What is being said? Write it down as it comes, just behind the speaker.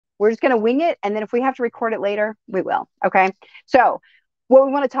we're just going to wing it. And then if we have to record it later, we will. Okay. So what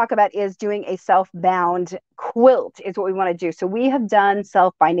we want to talk about is doing a self-bound quilt is what we want to do. So we have done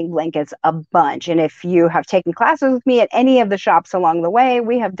self-binding blankets a bunch. And if you have taken classes with me at any of the shops along the way,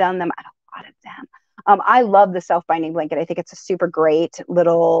 we have done them at a lot of them. I love the self-binding blanket. I think it's a super great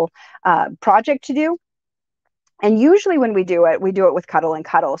little project to do. And usually when we do it with Cuddle and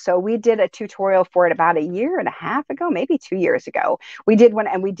Cuddle. So we did a tutorial for it about a year and a half ago, maybe 2 years ago. We did one,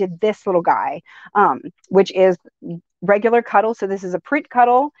 and we did this little guy, which is regular Cuddle. So this is a print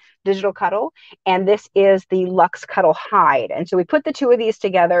Cuddle, digital Cuddle, and this is the Luxe Cuddle Hide. And so we put the two of these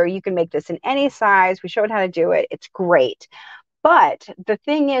together. You can make this in any size. We showed how to do it. It's great. But the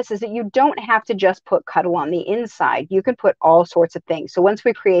thing is that you don't have to just put Cuddle on the inside. You can put all sorts of things. So once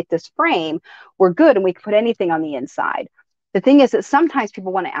we create this frame, we're good, and we can put anything on the inside. The thing is that sometimes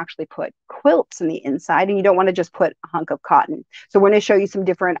people want to actually put quilts on the inside, and you don't want to just put a hunk of cotton. So we're going to show you some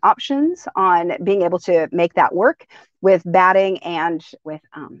different options on being able to make that work with batting and with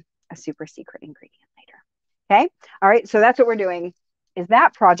a super secret ingredient later. Okay. All right. So that's what we're doing, is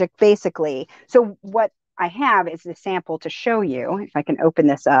that project basically. So what I have is the sample to show you. If I can open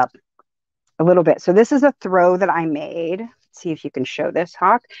this up a little bit. So this is a throw that I made. Let's see if you can show this,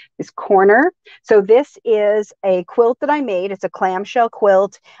 Hawk, this corner. So this is a quilt that I made. It's a clamshell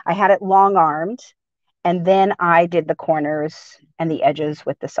quilt. I had it long armed, and then I did the corners and the edges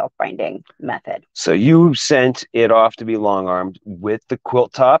with the self-binding method. So you sent it off to be long armed with the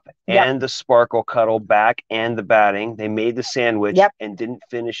quilt top and the sparkle Cuddle back and the batting. They made the sandwich and didn't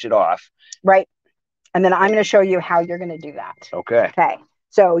finish it off. Right. And then I'm going to show you how you're going to do that. Okay. Okay.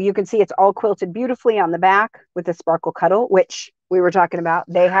 So you can see it's all quilted beautifully on the back with the sparkle Cuddle, which we were talking about.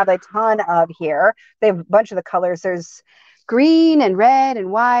 They have a ton of here. They have a bunch of the colors. There's green and red and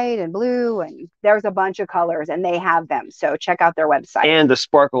white and blue, and there's a bunch of colors, and they have them. So check out their website. And the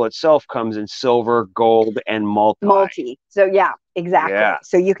sparkle itself comes in silver, gold, and multi. So yeah, exactly. Yeah.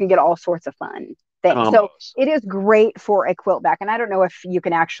 So you can get all sorts of fun things. So it is great for a quilt back. And I don't know if you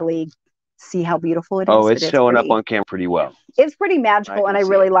can actually see how beautiful it is. Oh, it's showing up on camera pretty well. It's pretty magical, and I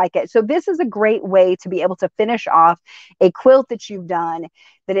really like it. So this is a great way to be able to finish off a quilt that you've done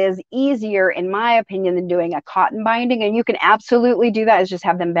that is easier, in my opinion, than doing a cotton binding. And you can absolutely do that, is just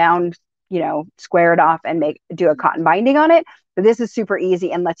have them bound, you know, square it off and do a cotton binding on it. But this is super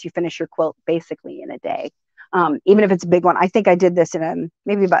easy and lets you finish your quilt basically in a day. Even if it's a big one. I think I did this in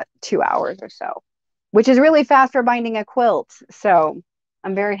maybe about 2 hours or so, which is really fast for binding a quilt. So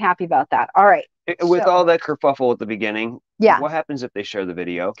I'm very happy about that. All right. With all that kerfuffle at the beginning, what happens if they share the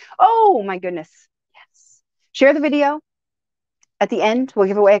video? Oh, my goodness. Yes. Share the video. At the end, we'll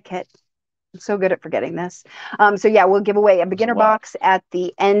give away a kit. I'm so good at forgetting this. So yeah, we'll give away a beginner box at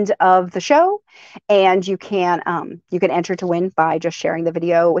the end of the show, and you can enter to win by just sharing the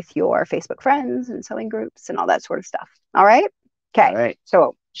video with your Facebook friends and sewing groups and all that sort of stuff. All right. Okay. All right.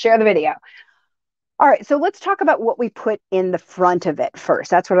 So share the video. All right, so let's talk about what we put in the front of it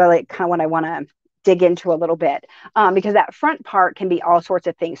first. That's what I like, kind of what I want to dig into a little bit, because that front part can be all sorts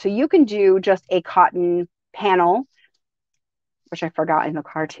of things. So you can do just a cotton panel, which I forgot in the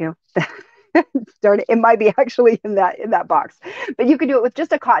car too. Darn it, it might be actually in that box. But you can do it with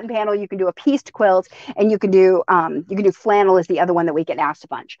just a cotton panel. You can do a pieced quilt, and you can do flannel is the other one that we get asked a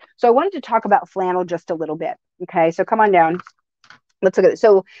bunch. So I wanted to talk about flannel just a little bit. Okay, so come on down. Let's look at it.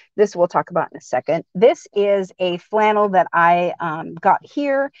 So this we'll talk about in a second. This is a flannel that I got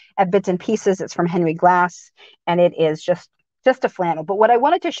here at Bits and Pieces. It's from Henry Glass, and it is just a flannel. But what I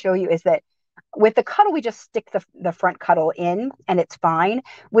wanted to show you is that with the Cuddle, we just stick the front Cuddle in, and it's fine.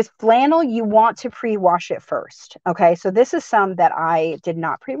 With flannel, you want to pre-wash it first. Okay, so this is some that I did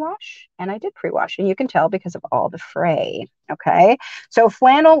not pre-wash, and I did pre-wash, and you can tell because of all the fray. Okay, so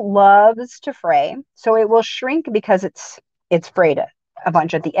flannel loves to fray, so it will shrink because it's frayed a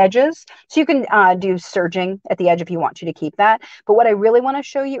bunch at the edges. So you can do serging at the edge if you want to keep that. But what I really want to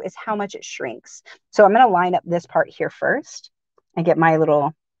show you is how much it shrinks. So I'm going to line up this part here first and get my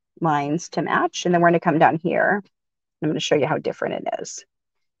little lines to match. And then we're going to come down here. I'm going to show you how different it is.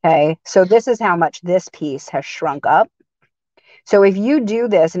 Okay, so this is how much this piece has shrunk up. So if you do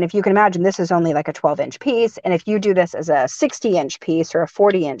this, and if you can imagine, this is only like a 12-inch piece, and if you do this as a 60-inch piece or a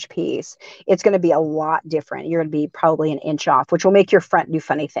 40-inch piece, it's going to be a lot different. You're going to be probably an inch off, which will make your front do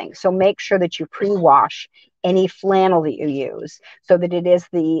funny things. So make sure that you pre-wash any flannel that you use so that it is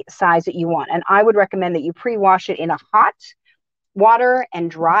the size that you want. And I would recommend that you pre-wash it in a hot water and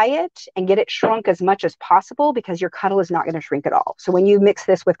dry it and get it shrunk as much as possible, because your Cuddle is not going to shrink at all. So when you mix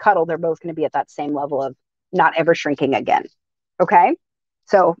this with Cuddle, they're both going to be at that same level of not ever shrinking again. Okay,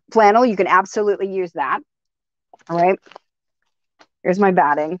 so flannel, you can absolutely use that. All right, here's my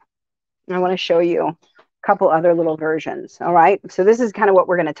batting. I want to show you a couple other little versions. All right. So this is kind of what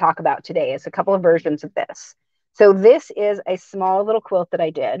we're going to talk about today, is a couple of versions of this. So this is a small little quilt that I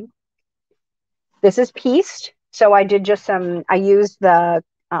did. This is pieced. So I did just I used the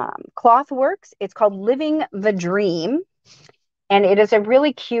Cloth Works. It's called Living the Dream. And it is a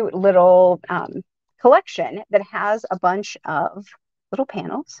really cute little collection that has a bunch of little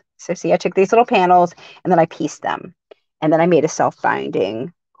panels. So see, I took these little panels and then I pieced them. And then I made a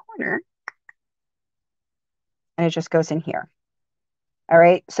self-binding corner. And it just goes in here. All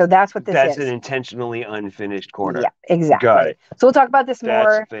right. So that's what this is. That's an intentionally unfinished corner. Yeah, exactly. Got it. So we'll talk about this That's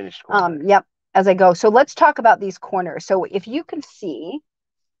more. A finished corner. Yep, as I go. So let's talk about these corners. So if you can see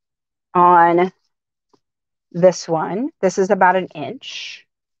on this one, this is about an inch.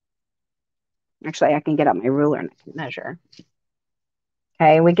 Actually, I can get out my ruler and I can measure.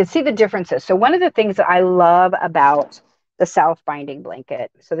 Okay, we can see the differences. So one of the things that I love about the self-binding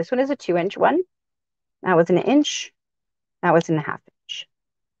blanket, so this one is a 2-inch one. That was an inch. That was in a half inch.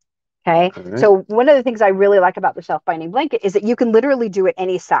 Okay. Right. So one of the things I really like about the self-binding blanket is that you can literally do it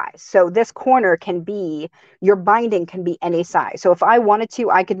any size. So this corner can be, your binding can be any size. So if I wanted to,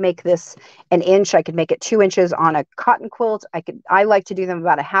 I could make this an inch. I could make it 2 inches on a cotton quilt. I like to do them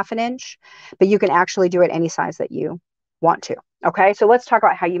about a half an inch, but you can actually do it any size that you want to. Okay. So let's talk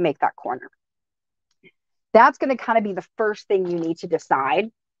about how you make that corner. That's going to kind of be the first thing you need to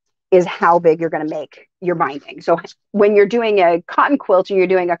decide, is how big you're going to make your binding. So when you're doing a cotton quilt and you're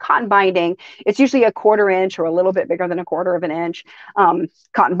doing a cotton binding, it's usually a 1/4 inch or a little bit bigger than a 1/4 of an inch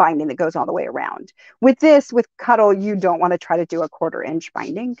cotton binding that goes all the way around. With this, with Cuddle, you don't want to try to do a 1/4 inch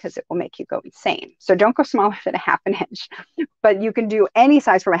binding because it will make you go insane. So don't go smaller than a half an inch, but you can do any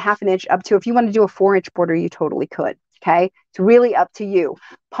size from a half an inch up to, if you want to do a 4-inch border, you totally could. Okay. It's really up to you.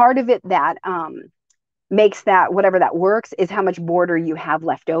 Part of it that, makes that, whatever that works, is how much border you have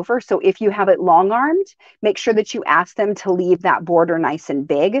left over. So if you have it long armed, make sure that you ask them to leave that border nice and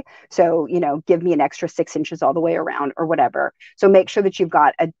big. So, give me an extra 6 inches all the way around or whatever. So make sure that you've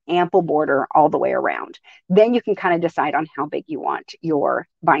got an ample border all the way around. Then you can kind of decide on how big you want your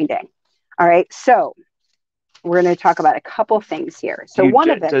binding. All right. So we're going to talk about a couple things here. So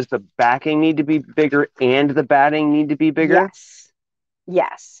does the backing need to be bigger and the batting need to be bigger?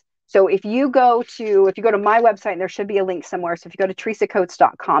 Yes. So if you go to my website, and there should be a link somewhere. So if you go to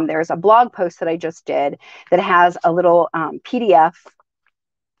teresacoates.com, there's a blog post that I just did that has a little PDF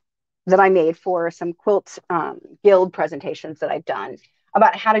that I made for some quilt guild presentations that I've done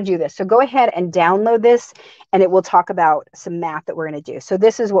about how to do this. So go ahead and download this, and it will talk about some math that we're going to do. So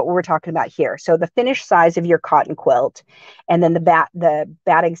this is what we're talking about here. So the finished size of your cotton quilt, and then the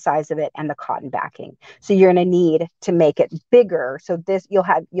batting size of it, and the cotton backing. So you're going to need to make it bigger. So this, you'll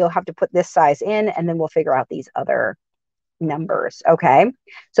have to put this size in, and then we'll figure out these other numbers. Okay.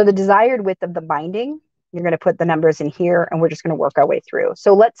 So the desired width of the binding, you're going to put the numbers in here, and we're just going to work our way through.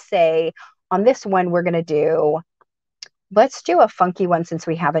 So let's say on this one, we're going to let's do a funky one, since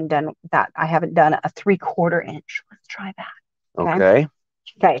we haven't done that. I haven't done a 3/4 inch. Let's try that. Okay.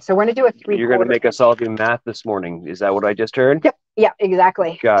 Okay. So we're going to do a 3/4. You're going to make us all do math this morning. Is that what I just heard? Yep. Yeah,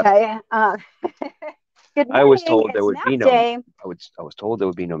 exactly. Got okay. Good morning. I was told there would be no day. I was told there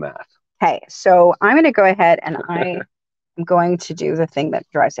would be no math. Okay. So I'm going to go ahead and I'm going to do the thing that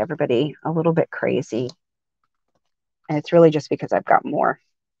drives everybody a little bit crazy. And it's really just because I've got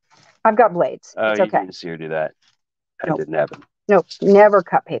blades. It's okay. You didn't see her do that. That didn't happen. Nope. Never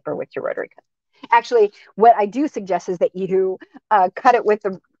cut paper with your rotary cutter. Actually, what I do suggest is that you cut it with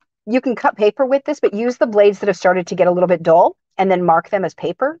you can cut paper with this, but use the blades that have started to get a little bit dull, and then mark them as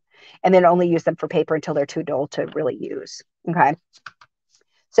paper, and then only use them for paper until they're too dull to really use. Okay.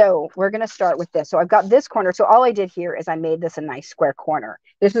 So we're going to start with this. So I've got this corner. So all I did here is I made this a nice square corner.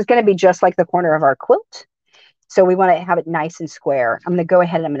 This is going to be just like the corner of our quilt. So we want to have it nice and square. I'm going to go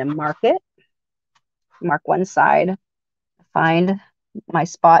ahead and I'm going to mark it. Mark one side. Find my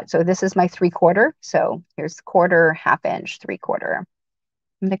spot. So this is my 3/4. So here's 1/4, half inch, 3/4. I'm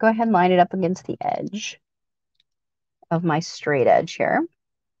going to go ahead and line it up against the edge of my straight edge here.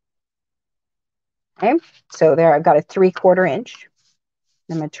 Okay. So there I've got a 3/4 inch.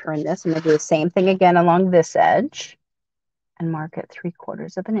 I'm going to turn this. I'm going to do the same thing again along this edge and mark it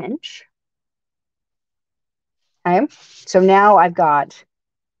 3/4 of an inch. Okay. So now I've got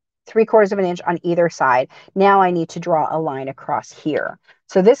 3/4 of an inch on either side. Now I need to draw a line across here.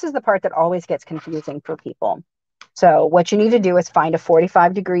 So this is the part that always gets confusing for people. So what you need to do is find a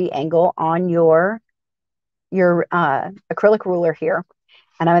 45-degree angle on your acrylic ruler here.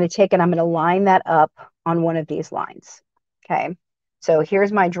 And I'm going to take and I'm going to line that up on one of these lines. Okay. So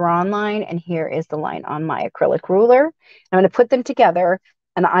here's my drawn line, and here is the line on my acrylic ruler. I'm going to put them together.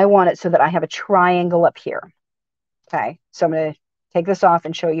 and I want it so that I have a triangle up here. Okay, so I'm going to take this off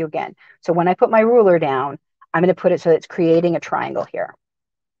and show you again. So when I put my ruler down, I'm going to put it so that it's creating a triangle here.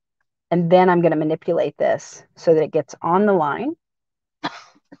 And then I'm going to manipulate this so that it gets on the line.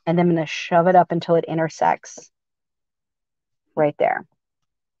 And then I'm going to shove it up until it intersects right there.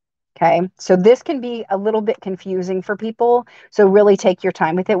 Okay, so this can be a little bit confusing for people. So really take your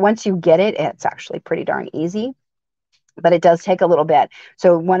time with it. Once you get it, it's actually pretty darn easy, but it does take a little bit.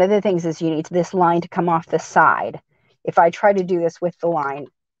 So one of the things is you need this line to come off the side. If I try to do this with the line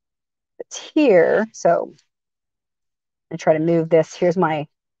that's here, so I try to move this, here's my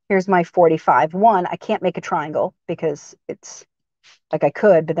 45. One, I can't make a triangle because it's like I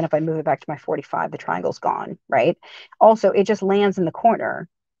could, but then if I move it back to my 45, the triangle's gone, right? Also, it just lands in the corner.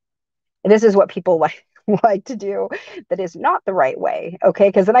 And this is what people like to do that is not the right way, okay?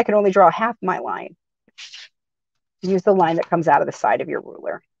 Because then I can only draw half my line. Use the line that comes out of the side of your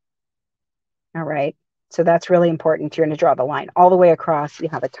ruler. All right, so that's really important. You're going to draw the line all the way across. You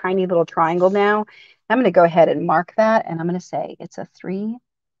have a tiny little triangle now. I'm going to go ahead and mark that, and I'm going to say it's a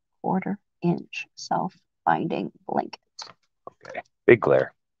 3/4 inch self-binding blanket. Okay, big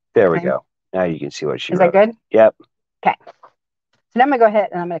glare. There we go. Now you can see what she wrote. Is that good? Yep. Okay. So now I'm going to go ahead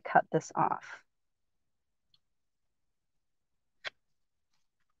and I'm going to cut this off.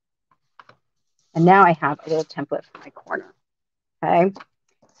 And now I have a little template for my corner. Okay.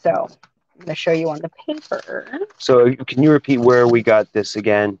 So I'm going to show you on the paper. So can you repeat where we got this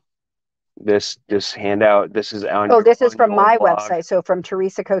again? This handout. This is on. Oh, this is from my website. So from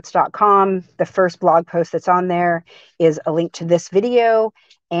teresacoates.com, the first blog post that's on there is a link to this video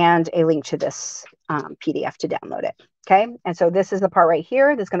and a link to this PDF to download it. Okay. And so this is the part right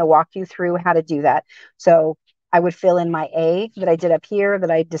here that's going to walk you through how to do that. So I would fill in my A that I did up here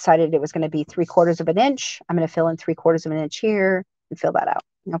that I decided it was going to be 3/4 inch. I'm going to fill in 3/4 inch here and fill that out.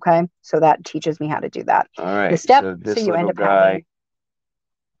 Okay. So that teaches me how to do that. All right. The step, so this so you end up guy, having,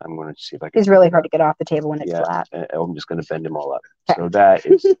 I'm going to see if I can. it's really hard to get off the table when it's flat. I'm just going to bend him all up.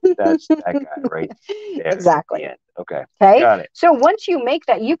 Okay. So that's that guy right there. Exactly. Okay. Okay. Got it. So once you make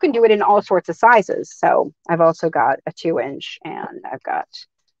that, you can do it in all sorts of sizes. So I've also got a 2-inch, and I've got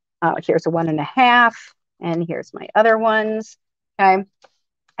here's a 1.5, and here's my other ones. Okay.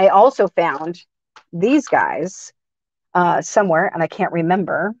 I also found these guys somewhere, and I can't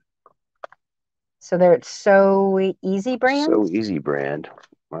remember. So they're at So Easy brand. So Easy brand.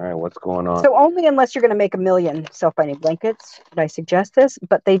 All right, what's going on? So only unless you're going to make a million self-binding blankets would I suggest this,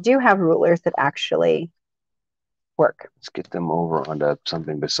 but they do have rulers that actually work. Let's get them over onto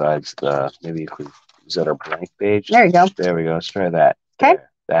something besides maybe if we is that our blank page? There you go. There we go. Let's try that. Okay.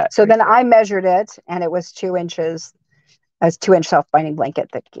 That. So then I measured it, and it was 2 inches, as 2-inch self-binding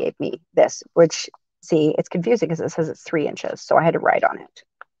blanket that gave me this, which, see, it's confusing because it says it's 3 inches. So I had to write on it.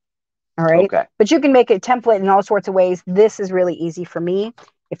 All right. Okay. But you can make a template in all sorts of ways. This is really easy for me.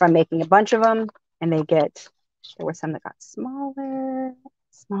 If I'm making a bunch of them and there were some that got smaller.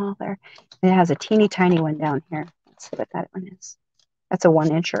 It has a teeny tiny one down here. Let's see what that one is. That's a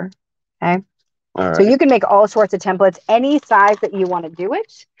 1-incher. Okay. All right. So you can make all sorts of templates, any size that you want to do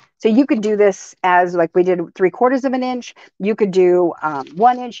it. So you could do this as like we did 3/4 inch. You could do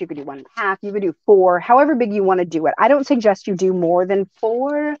 1 inch. You could do 1.5. You could do 4, however big you want to do it. I don't suggest you do more than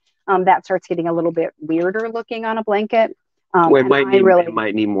 4. That starts getting a little bit weirder looking on a blanket. It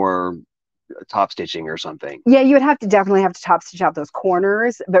might need more top stitching or something. Yeah, you would definitely have to top stitch out those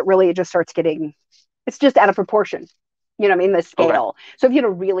corners, but really it just starts getting, it's just out of proportion. You know what I mean? The scale. Okay. So if you had a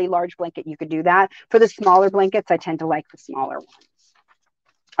really large blanket, you could do that. For the smaller blankets, I tend to like the smaller ones.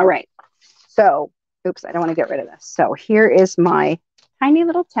 All right. So, oops, I don't want to get rid of this. So here is my tiny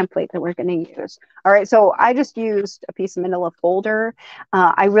little template that we're going to use. All right, so I just used a piece of manila folder.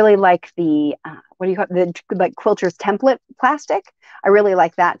 I really like the, what do you call it? The like quilters template plastic. I really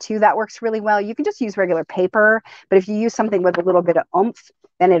like that too. That works really well. You can just use regular paper, but if you use something with a little bit of oomph,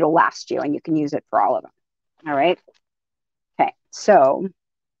 then it'll last you and you can use it for all of them. All right. Okay, so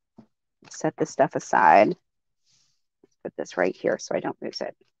set this stuff aside. Put this right here so I don't lose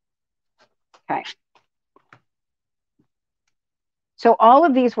it. Okay. So all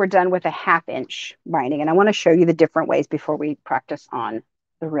of these were done with a 1/2 inch binding, and I want to show you the different ways before we practice on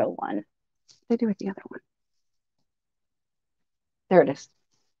the real one. What did I do with the other one? There it is.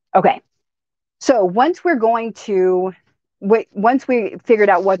 Okay. So once we figured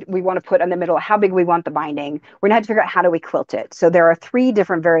out what we want to put in the middle, how big we want the binding, we're going to have to figure out how do we quilt it. So there are 3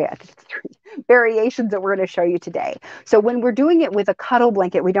 different variations that we're going to show you today. So when we're doing it with a cuddle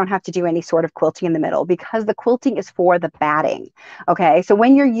blanket, we don't have to do any sort of quilting in the middle because the quilting is for the batting. Okay. So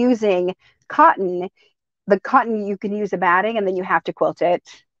when you're using cotton, the cotton, you can use a batting and then you have to quilt it,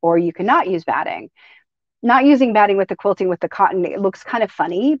 or you cannot use batting. Not using batting with the quilting with the cotton, it looks kind of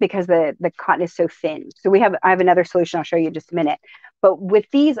funny because the cotton is so thin. So I have another solution I'll show you in just a minute. But with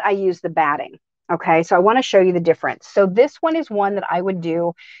these, I use the batting. Okay, so I want to show you the difference. So this one is one that I would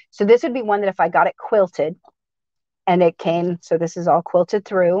do. So this would be one that if I got it quilted and it came, so this is all quilted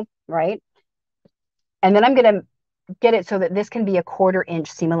through, right? And then I'm going to get it so that this can be a 1/4 inch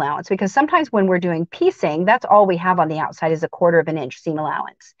seam allowance, because sometimes when we're doing piecing, that's all we have on the outside is a 1/4 inch seam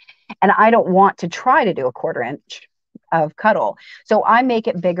allowance. And I don't want to try to do a 1/4 inch of cuddle. So I make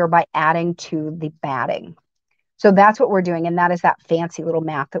it bigger by adding to the batting. So that's what we're doing. And that is that fancy little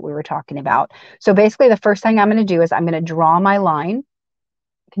map that we were talking about. So basically the first thing I'm going to do is I'm going to draw my line.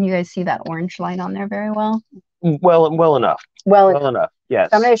 Can you guys see that orange line on there very well? Well enough. Well enough. Yes.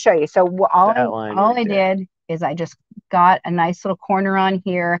 So I'm going to show you. So all I did is I just got a nice little corner on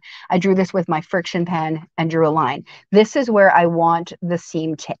here. I drew this with my friction pen and drew a line. This is where I want the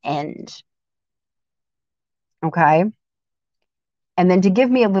seam to end. Okay. And then to give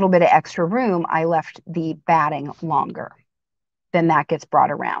me a little bit of extra room, I left the batting longer. Then that gets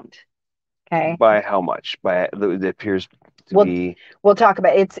brought around. Okay. By how much? By it appears to be. We'll talk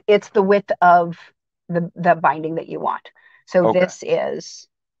about it. It's the width of the binding that you want. So okay. This is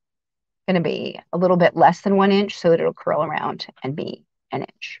going to be a little bit less than 1 inch so that it'll curl around and be an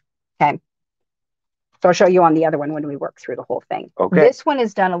inch. Okay. So I'll show you on the other one when we work through the whole thing. Okay. This one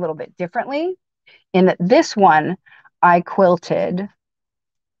is done a little bit differently in that this one I quilted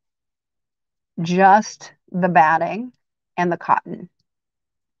just the batting and the cotton.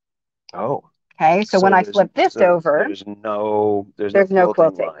 Oh. Okay. So when I flip this over, there's no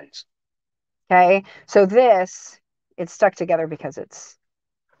quilting lines. Okay. So this, it's stuck together because it's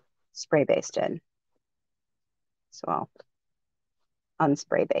spray basted. So I'll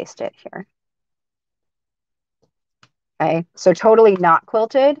unspray baste it here. Okay. So totally not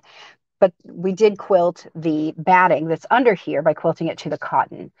quilted, but we did quilt the batting that's under here by quilting it to the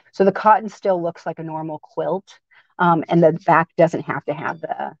cotton. So the cotton still looks like a normal quilt, and the back doesn't have to have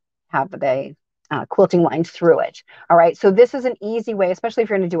the quilting lines through it. All right. So this is an easy way, especially if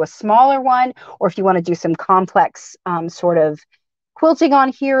you're going to do a smaller one, or if you want to do some complex sort of quilting on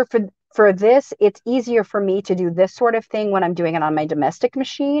here. For this, it's easier for me to do this sort of thing when I'm doing it on my domestic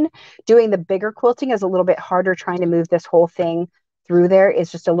machine. Doing the bigger quilting is a little bit harder. Trying to move this whole thing through there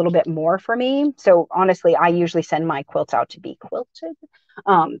is just a little bit more for me. So honestly, I usually send my quilts out to be quilted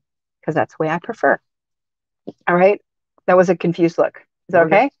because that's the way I prefer. All right. That was a confused look. Is that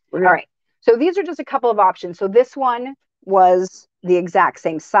okay? All right. So these are just a couple of options. So this one was the exact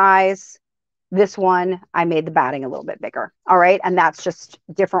same size. This one, I made the batting a little bit bigger. All right. And that's just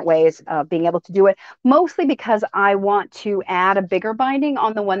different ways of being able to do it, mostly because I want to add a bigger binding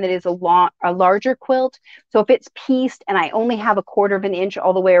on the one that is a larger quilt. So if it's pieced and I only have a 1/4 inch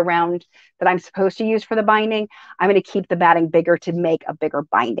all the way around that I'm supposed to use for the binding, I'm going to keep the batting bigger to make a bigger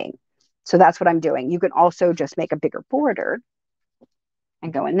binding. So that's what I'm doing. You can also just make a bigger border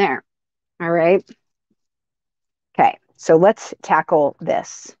and go in there. All right. Okay. So let's tackle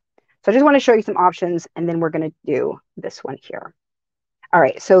this. So I just want to show you some options, and then we're going to do this one here. All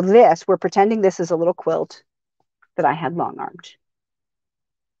right, so we're pretending this is a little quilt that I had long-armed.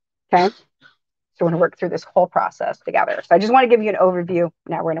 Okay, so we're going to work through this whole process together. So I just want to give you an overview.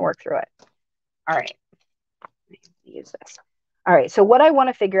 Now we're going to work through it. All right, use this. All right, so what I want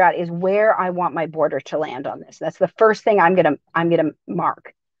to figure out is where I want my border to land on this. That's the first thing I'm gonna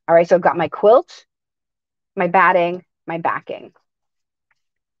mark. All right, so I've got my quilt, my batting, my backing.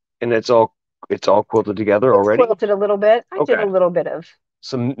 And it's all quilted together already? Quilted a little bit. I did a little bit of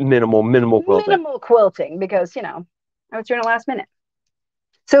some minimal quilting. Minimal quilting because, I was doing it last minute.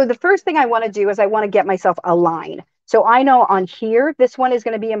 So the first thing I want to do is I want to get myself a line. So I know on here, this one is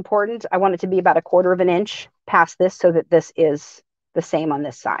going to be important. I want it to be about a 1/4 inch past this so that this is the same on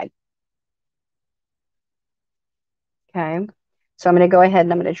this side. Okay. So I'm going to go ahead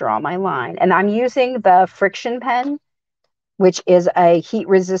and I'm going to draw my line. And I'm using the friction pen, which is a heat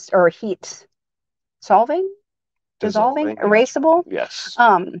resist or heat dissolving, erasable. Yes.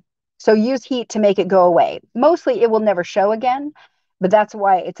 So use heat to make it go away. Mostly it will never show again, but that's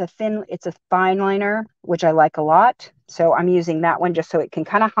why it's a fine liner, which I like a lot. So I'm using that one just so it can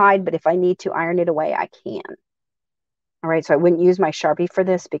kind of hide, but if I need to iron it away, I can. All right, so I wouldn't use my Sharpie for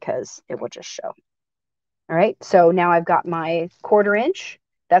this because it will just show. All right, so now I've got my 1/4 inch.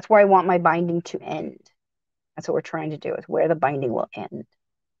 That's where I want my binding to end. That's what we're trying to do, is where the binding will end.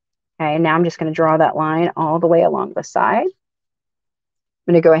 Okay, now I'm just going to draw that line all the way along the side.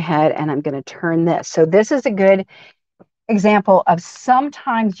 I'm going to go ahead and I'm going to turn this. So this is a good example of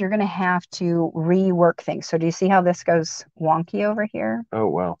sometimes you're going to have to rework things. So do you see how this goes wonky over here? Oh,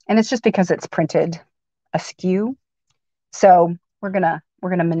 wow. And it's just because it's printed askew. So we're gonna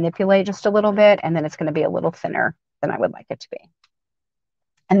manipulate just a little bit, and then it's going to be a little thinner than I would like it to be.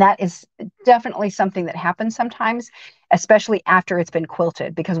 And that is definitely something that happens sometimes, especially after it's been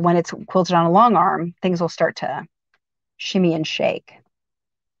quilted, because when it's quilted on a long arm, things will start to shimmy and shake.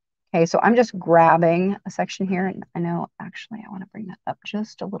 Okay, so I'm just grabbing a section here, and I know actually I want to bring that up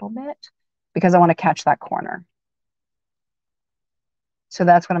just a little bit because I want to catch that corner. So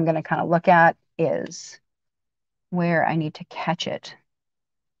that's what I'm going to kind of look at is where I need to catch it.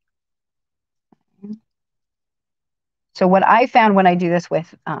 So what I found when I do this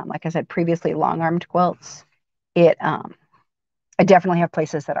with, like I said previously, long-armed quilts, I definitely have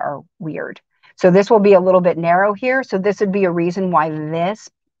places that are weird. So this will be a little bit narrow here. So this would be a reason why this,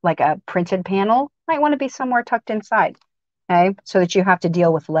 like a printed panel, might want to be somewhere tucked inside. Okay, so that you have to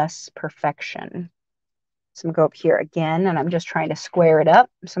deal with less perfection. So I'm going to go up here again, and I'm just trying to square it up.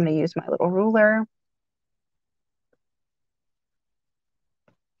 So I'm going to use my little ruler.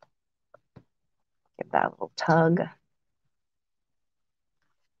 Give that a little tug.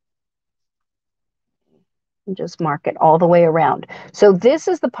 And just mark it all the way around. So this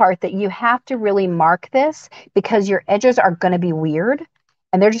is the part that you have to really mark this because your edges are going to be weird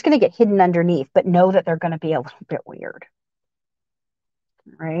and they're just going to get hidden underneath, but know that they're going to be a little bit weird.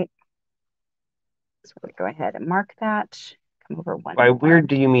 All right. So we go ahead and mark that. Come over one. By weird,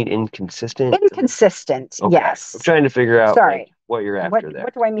 do you mean inconsistent? Inconsistent, okay. Yes. I'm trying to figure out Sorry. What you're after there.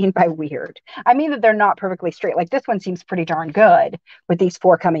 What do I mean by weird? I mean that they're not perfectly straight. Like this one seems pretty darn good with these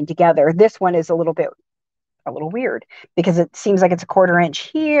four coming together. This one is a little weird because it seems like it's a 1/4 inch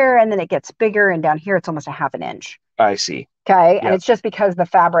here and then it gets bigger and down here it's almost a 1/2 inch. I see. Okay. Yep. And it's just because the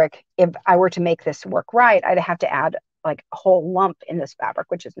fabric, if I were to make this work right, I'd have to add like a whole lump in this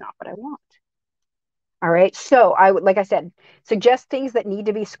fabric, which is not what I want. All right. So I would, like I said, suggest things that need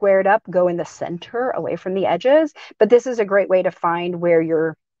to be squared up, go in the center away from the edges. But this is a great way to find where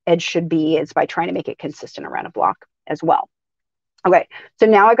your edge should be is by trying to make it consistent around a block as well. Okay. So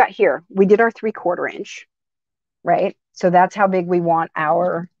now I got here, we did our 3/4 inch, right? So that's how big we want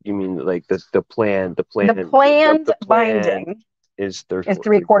our. You mean like the planned binding is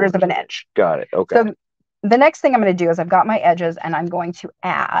 3/4 of an inch. Got it. Okay. So the next thing I'm going to do is I've got my edges and I'm going to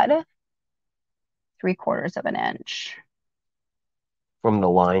add 3/4 of an inch from the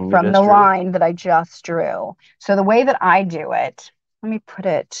line line that I just drew. So the way that I do it, let me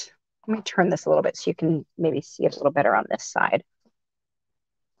turn this a little bit so you can maybe see it a little better on this side.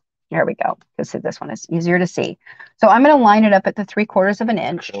 There we go. Because this one is easier to see. So I'm going to line it up at the 3/4 of an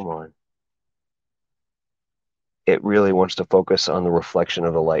inch. Come on. It really wants to focus on the reflection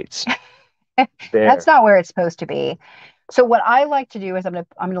of the lights. That's not where it's supposed to be. So what I like to do is I'm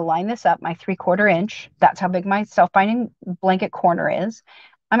gonna line this up, my 3/4 inch. That's how big my self-binding blanket corner is.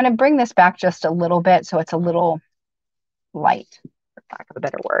 I'm gonna bring this back just a little bit so it's a little light, for lack of a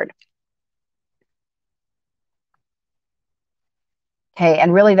better word. Okay,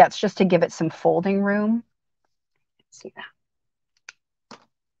 and really that's just to give it some folding room. Let's see that.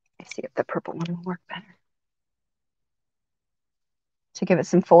 Let's see if the purple one will work better. To give it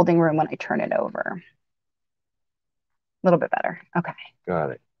some folding room when I turn it over. A little bit better. Okay.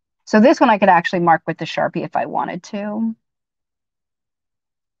 Got it. So this one I could actually mark with the Sharpie if I wanted to.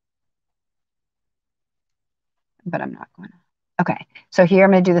 But I'm not going to. Okay. So here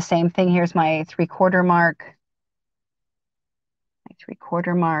I'm going to do the same thing. Here's my 3/4 mark. My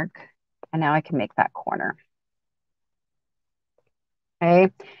 3/4 mark. And now I can make that corner.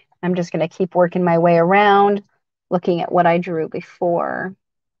 Okay. I'm just going to keep working my way around, looking at what I drew before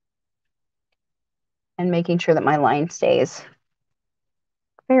and making sure that my line stays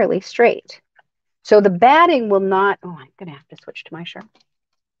fairly straight. So the batting will not, I'm going to have to switch to my Sharpie.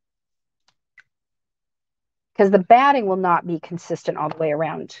 Because the batting will not be consistent all the way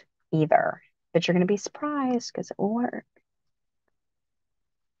around either. But you're going to be surprised because it will work.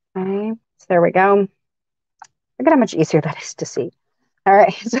 Okay, so there we go. Look at how much easier that is to see. All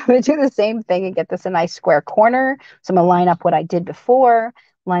right, so I'm going to do the same thing and get this a nice square corner. So I'm going to line up what I did before,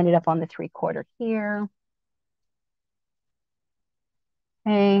 line it up on the 3/4 here.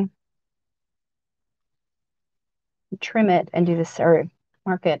 Okay. Trim it and do this, or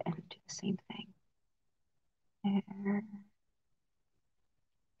mark it and do the same thing. There.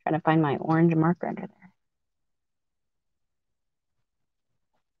 Trying to find my orange marker under there.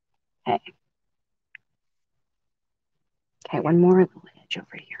 Okay. Okay, one more edge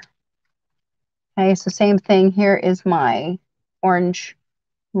over here. Okay, so same thing. Here is my orange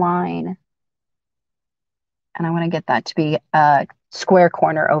line. And I want to get that to be a square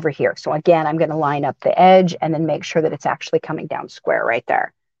corner over here. So again, I'm going to line up the edge and then make sure that it's actually coming down square right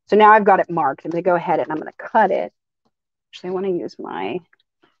there. So now I've got it marked. I'm going to go ahead and I'm going to cut it. Actually, I want to use my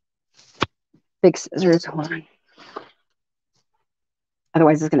big scissors. Hold on.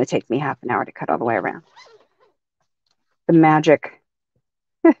 Otherwise, it's going to take me half an hour to cut all the way around. The magic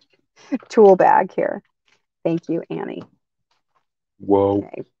tool bag here. Thank you, Annie. Whoa.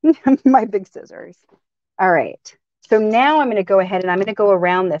 Okay. My big scissors. All right. So now I'm going to go ahead and I'm going to go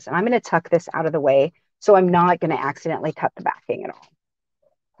around this and I'm going to tuck this out of the way so I'm not going to accidentally cut the backing at all.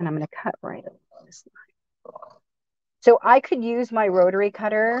 And I'm going to cut right along this line. So I could use my rotary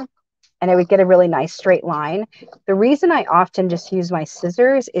cutter and I would get a really nice straight line. The reason I often just use my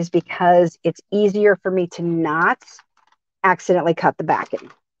scissors is because it's easier for me to not accidentally cut the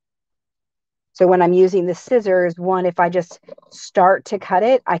backing. So when I'm using the scissors, one, if I just start to cut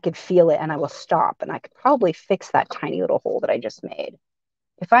it, I could feel it and I will stop and I could probably fix that tiny little hole that I just made.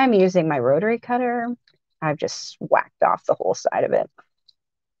 If I'm using my rotary cutter, I've just whacked off the whole side of it.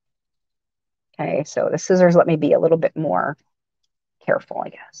 Okay, so the scissors let me be a little bit more careful, I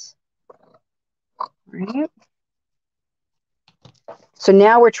guess. All right. So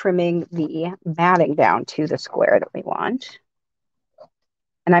now we're trimming the batting down to the square that we want.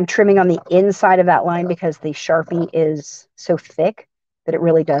 And I'm trimming on the inside of that line because the Sharpie is so thick that it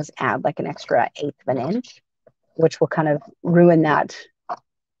really does add like an extra 1/8 of an inch, which will kind of ruin that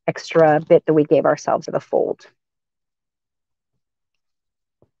extra bit that we gave ourselves of the fold.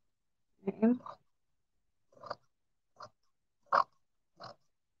 Okay.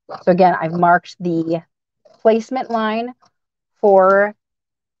 So again, I've marked the placement line for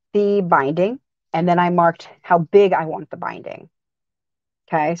the binding, and then I marked how big I want the binding.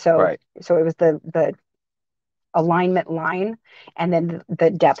 Okay, so right. So it was the alignment line and then the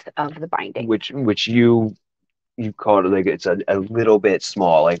depth of the binding. Which you call it like it's a little bit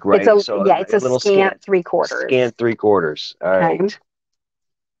small, like right. It's so it's a little scant 3/4. Scant 3/4. All okay. right.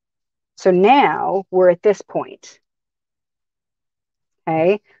 So now we're at this point.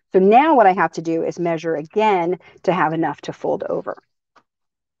 Okay. So now what I have to do is measure again to have enough to fold over.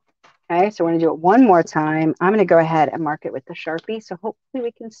 Okay. So we're going to do it one more time. I'm going to go ahead and mark it with the Sharpie. So hopefully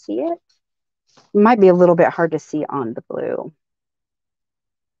we can see it. It might be a little bit hard to see on the blue.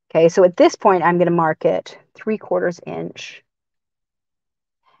 Okay. So at this point, I'm going to mark it 3/4 inch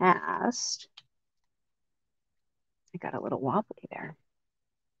past. I got a little wobbly there.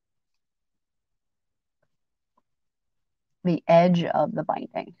 The edge of the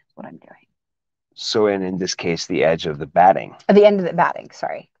binding is what I'm doing. So, and in this case, the edge of the batting. At the end of the batting,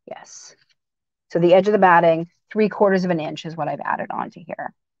 sorry. Yes. So the edge of the batting, 3/4 of an inch is what I've added onto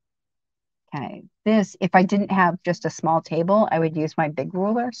here. Okay. This, if I didn't have just a small table, I would use my big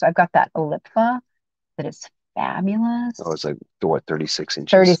ruler. So I've got that Olipfa that is fabulous. Oh, it's like, what, 36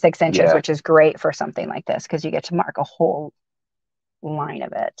 inches? 36 inches, yeah. Which is great for something like this because you get to mark a whole line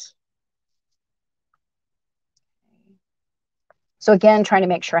of it. So again, trying to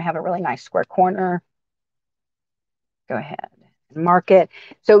make sure I have a really nice square corner. Go ahead and mark it.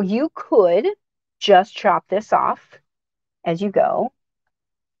 So you could just chop this off as you go.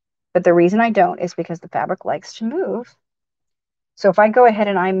 But the reason I don't is because the fabric likes to move. So if I go ahead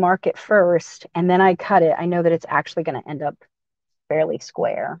and I mark it first and then I cut it, I know that it's actually going to end up fairly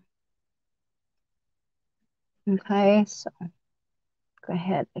square. Okay, so go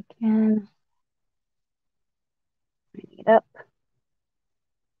ahead again. Line it up.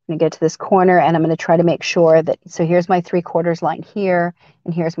 I'm going to get to this corner and I'm going to try to make sure that, so here's my 3/4 line here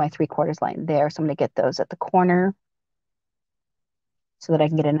and here's my 3/4 line there. So I'm going to get those at the corner so that I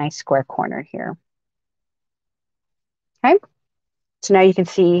can get a nice square corner here. Okay, so now you can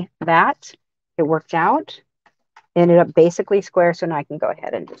see that it worked out. It ended up basically square, so now I can go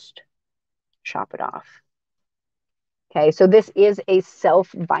ahead and just chop it off. Okay, so this is a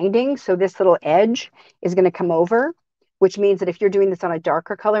self-binding, so this little edge is going to come over, which means that if you're doing this on a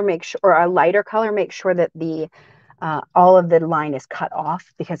darker color, make sure, or a lighter color, make sure that the all of the line is cut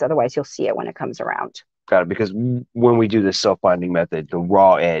off, because otherwise you'll see it when it comes around. Got it, because when we do the self-binding method, the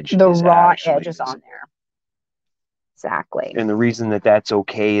raw edge is on there. Exactly. And the reason that that's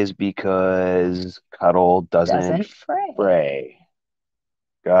okay is because Cuddle doesn't fray.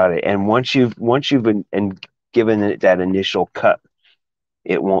 Got it. And once you've given it that initial cut,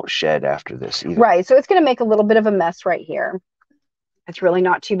 it won't shed after this either. Right. So it's going to make a little bit of a mess right here. It's really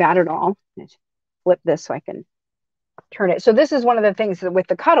not too bad at all. Flip this so I can turn it. So this is one of the things that with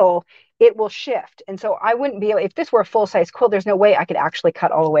the cuddle, it will shift. And so I wouldn't be able, if this were a full-size quilt, there's no way I could actually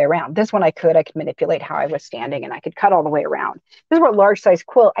cut all the way around. This one I could manipulate how I was standing and I could cut all the way around. If this were a large size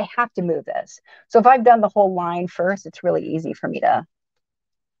quilt, I have to move this. So if I've done the whole line first, it's really easy for me to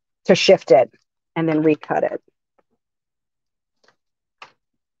shift it and then recut it.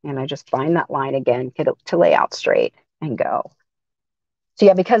 And I just find that line again, get it to lay out straight and go. So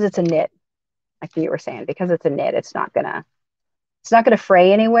yeah, because it's a knit, like you were saying, because it's a knit, it's not gonna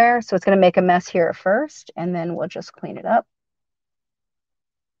fray anywhere. So it's gonna make a mess here at first, and then we'll just clean it up.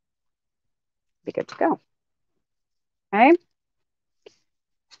 Be good to go. Okay.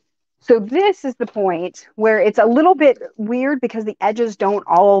 So this is the point where it's a little bit weird because the edges don't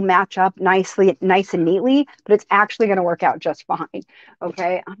all match up nice and neatly, but it's actually going to work out just fine.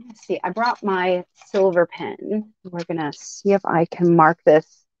 Okay, I'm going to see. I brought my silver pen. We're going to see if I can mark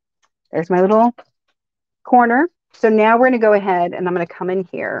this. There's my little corner. So now we're going to go ahead and I'm going to come in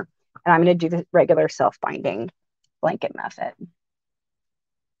here and I'm going to do the regular self-binding blanket method.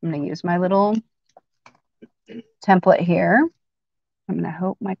 I'm going to use my little template here. I'm going to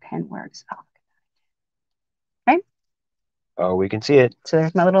hope my pen works. Okay. Oh, we can see it. So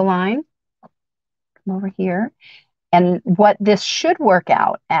there's my little line. Come over here. And what this should work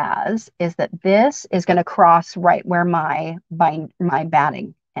out as is that this is going to cross right where my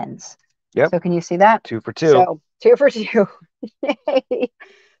batting ends. Yep. So can you see that? 2 for 2. So 2 for 2. Yay.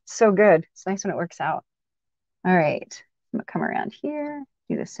 So good. It's nice when it works out. All right. I'm going to come around here.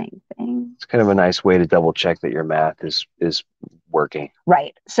 Do the same thing. It's kind of a nice way to double check that your math is working.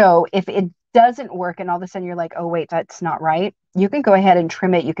 Right. So if it doesn't work and all of a sudden you're like, oh, wait, that's not right, you can go ahead and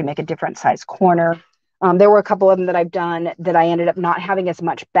trim it. You can make a different size corner. There were a couple of them that I've done that I ended up not having as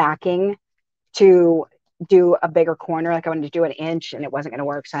much backing to do a bigger corner. Like I wanted to do an inch and it wasn't going to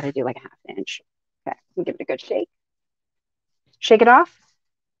work. So I had to do like a 1/2 inch. Okay. We'll give it a good shake. Shake it off. I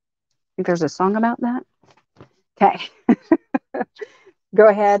think there's a song about that. Okay. Go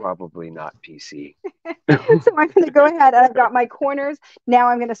ahead. Probably not PC. So I'm going to go ahead and I've got my corners. Now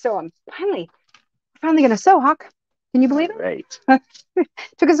I'm going to sew them. Finally going to sew, Hawk. Can you believe it? Right.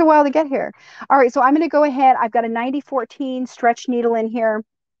 Took us a while to get here. All right, so I'm going to go ahead. I've got a 9014 stretch needle in here.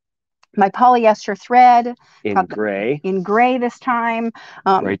 My polyester thread. In gray. In gray this time.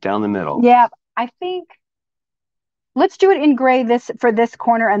 Right down the middle. Yeah, I think let's do it in gray for this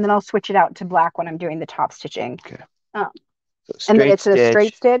corner, and then I'll switch it out to black when I'm doing the top stitching. Okay. So and then it's a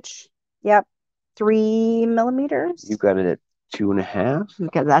straight stitch. Yep. 3 millimeters. You got it at 2.5.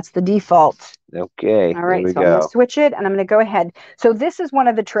 Because that's the default. Okay. All right. So I'm going to switch it and I'm going to go ahead. So this is one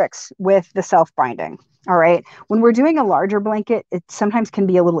of the tricks with the self-binding. All right. When we're doing a larger blanket, it sometimes can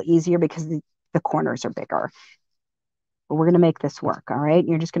be a little easier because the corners are bigger. But we're going to make this work. All right.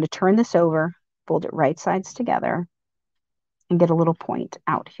 You're just going to turn this over, fold it right sides together, and get a little point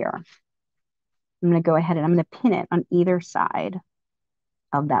out here. I'm going to go ahead and I'm going to pin it on either side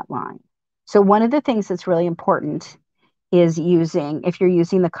of that line. So one of the things that's really important is if you're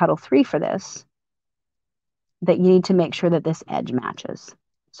using the Cuddle 3 for this, that you need to make sure that this edge matches.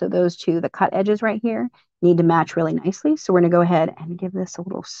 So those two, the cut edges right here, need to match really nicely. So we're going to go ahead and give this a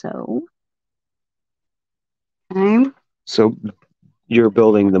little sew. Okay. So you're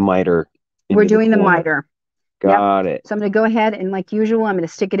building the miter. We're doing the miter. Got it. So I'm going to go ahead and like usual, I'm going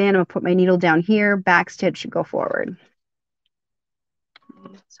to stick it in. I'm going to put my needle down here, back stitch, go forward.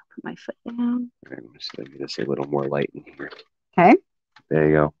 So put my foot down. I'm going to say a little more light in here. Okay. There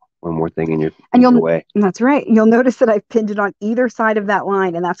you go. One more thing in your way. That's right. You'll notice that I've pinned it on either side of that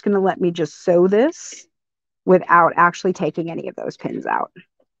line, and that's going to let me just sew this without actually taking any of those pins out,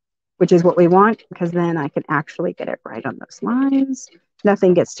 which is what we want, because then I can actually get it right on those lines.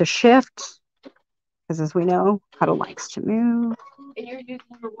 Nothing gets to shift, because as we know, Cuddle likes to move. And you're using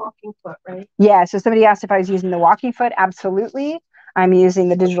your walking foot, right? Yeah, so somebody asked if I was using the walking foot. Absolutely. I'm using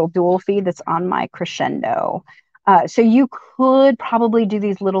the digital dual feed that's on my Crescendo. So you could probably do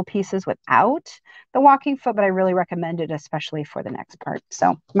these little pieces without the walking foot, but I really recommend it, especially for the next part.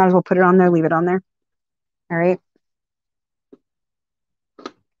 So might as well put it on there, leave it on there. All right.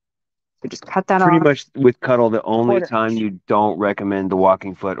 So just cut that off. Pretty much with Cuddle, the only time you don't recommend the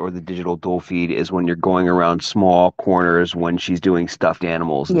walking foot or the digital dual feed is when you're going around small corners when she's doing stuffed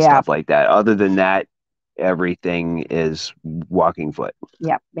animals and stuff like that. Other than that, everything is walking foot.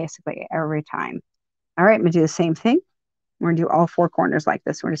 Yep, basically every time. All right, I'm going to do the same thing. We're going to do all 4 corners like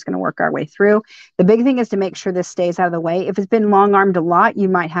this. We're just going to work our way through. The big thing is to make sure this stays out of the way. If it's been long-armed a lot, you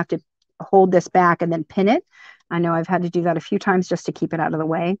might have to hold this back and then pin it. I know I've had to do that a few times just to keep it out of the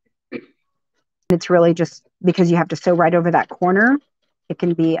way. It's really just because you have to sew right over that corner. It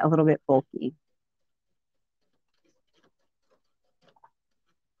can be a little bit bulky.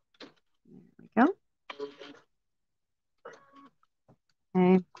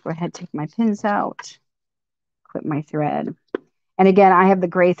 Okay, go ahead, take my pins out, clip my thread. And again, I have the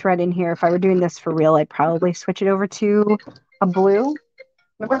gray thread in here. If I were doing this for real, I'd probably switch it over to a blue.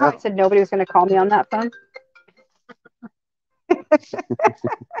 Remember how I said nobody was going to call me on that phone?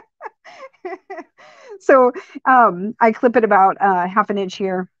 So I clip it about half an inch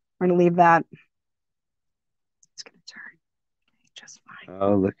here. We're going to leave that. It's going to turn just fine.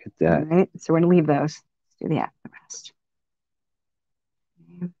 Oh, look at that. All right, so we're going to leave those. Let's do the rest.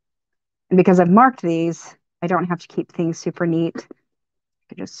 And because I've marked these, I don't have to keep things super neat. I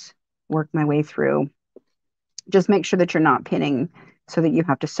can just work my way through. Just make sure that you're not pinning so that you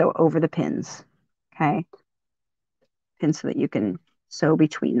have to sew over the pins. Okay. Pin so that you can sew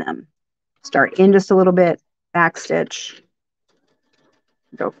between them. Start in just a little bit, back stitch,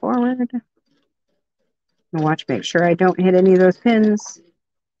 go forward. And watch, make sure I don't hit any of those pins.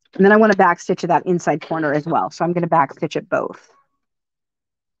 And then I want to back stitch that inside corner as well. So I'm going to back stitch it both.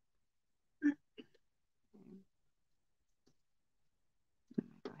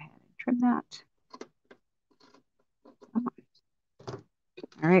 Go ahead and trim that.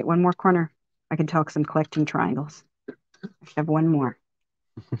 All right, one more corner. I can tell because I'm collecting triangles. I should have one more.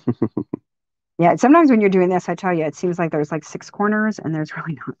 Yeah, sometimes when you're doing this, I tell you, it seems like there's like 6 corners and there's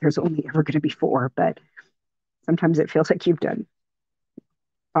really not. There's only ever going to be 4, but sometimes it feels like you've done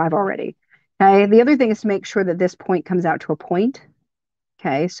 5 already. Okay, the other thing is to make sure that this point comes out to a point.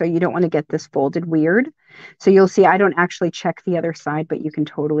 Okay, so you don't want to get this folded weird. So you'll see I don't actually check the other side, but you can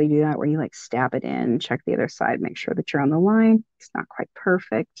totally do that where you like stab it in, check the other side, make sure that you're on the line. It's not quite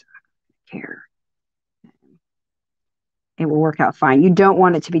perfect. I don't care. It will work out fine. You don't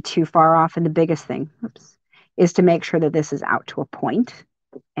want it to be too far off. And the biggest thing, is to make sure that this is out to a point,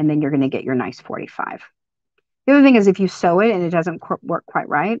 and then you're going to get your nice 45. The other thing is if you sew it and it doesn't work quite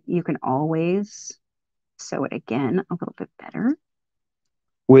right, you can always sew it again a little bit better.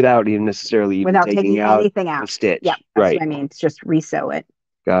 Without even necessarily taking out anything out. A stitch. Yeah, that's what I mean. It's just resew it.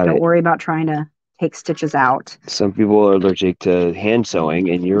 Don't worry about trying to take stitches out. Some people are allergic to hand sewing,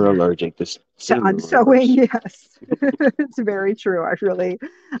 and you're allergic to unsewing. Yes, it's very true.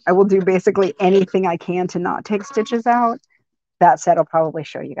 I will do basically anything I can to not take stitches out. That said, I'll probably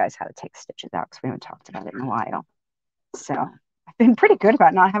show you guys how to take stitches out because we haven't talked about it in a while. So I've been pretty good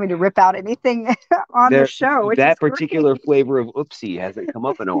about not having to rip out anything on the show. That particular flavor of oopsie hasn't come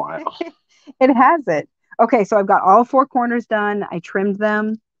up in a while. It hasn't. Okay, so I've got all 4 corners done. I trimmed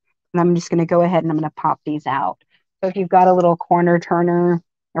them, and I'm just going to go ahead and I'm going to pop these out. So if you've got a little corner turner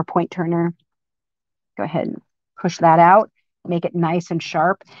or point turner, go ahead and push that out, make it nice and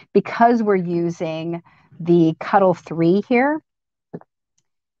sharp. Because we're using the Cuddle 3 here,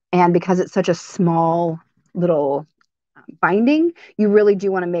 and because it's such a small little binding, you really do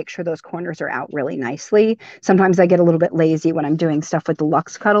want to make sure those corners are out really nicely. Sometimes I get a little bit lazy when I'm doing stuff with the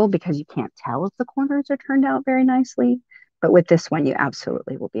Luxe Cuddle because you can't tell if the corners are turned out very nicely. But with this one, you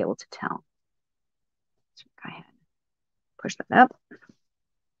absolutely will be able to tell. So go ahead, push that up.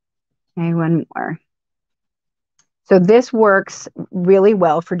 Okay, one more. So this works really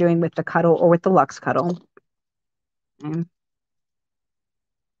well for doing with the Cuddle or with the Luxe Cuddle. Okay.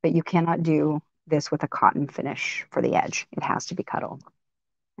 But you cannot do this with a cotton finish for the edge. It has to be Cuddle.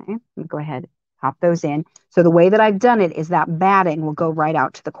 Okay, go ahead, pop those in. So the way that I've done it is that batting will go right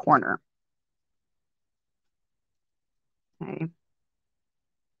out to the corner. Okay,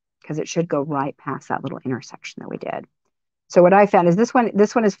 because it should go right past that little intersection that we did. So what I found is this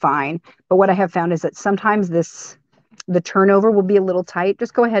one is fine, but what I have found is that sometimes the turnover will be a little tight.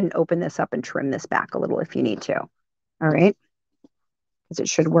 Just go ahead and open this up and trim this back a little if you need to. All right, because it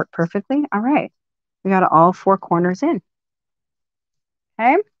should work perfectly. All right, we got all 4 corners in.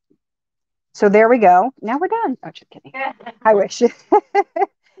 Okay, so there we go. Now we're done. Oh, just kidding. I wish.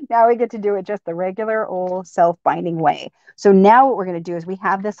 Now we get to do it just the regular old self-binding way. So now what we're going to do is we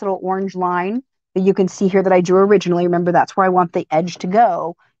have this little orange line that you can see here that I drew originally. Remember, that's where I want the edge to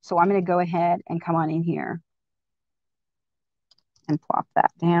go. So I'm going to go ahead and come on in here and plop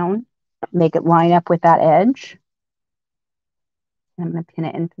that down, make it line up with that edge. And I'm going to pin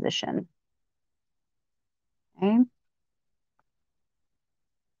it in position. Okay.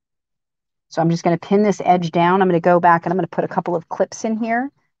 So I'm just going to pin this edge down. I'm going to go back and I'm going to put a couple of clips in here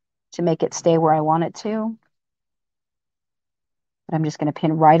to make it stay where I want it to. But I'm just going to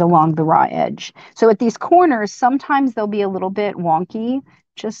pin right along the raw edge. So at these corners, sometimes they'll be a little bit wonky.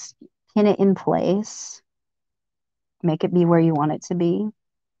 Just pin it in place. Make it be where you want it to be.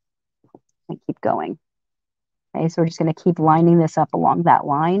 And keep going. Okay, so we're just going to keep lining this up along that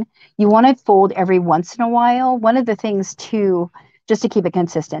line. You want to fold every once in a while. One of the things too, just to keep it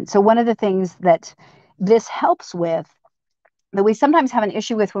consistent. So one of the things that this helps with that we sometimes have an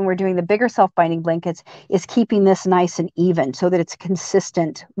issue with when we're doing the bigger self-binding blankets is keeping this nice and even so that it's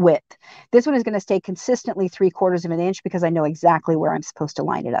consistent width. This one is going to stay consistently 3/4 of an inch because I know exactly where I'm supposed to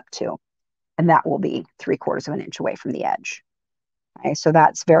line it up to. And that will be 3/4 of an inch away from the edge. Okay, so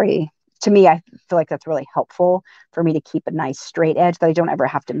that's very, to me, I feel like that's really helpful for me to keep a nice straight edge that I don't ever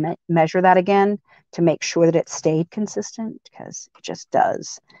have to measure that again to make sure that it stayed consistent, because it just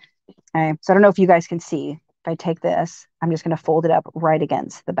does. Okay, so I don't know if you guys can see. If I take this, I'm just going to fold it up right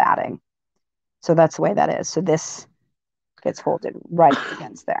against the batting. So that's the way that is. So this gets folded right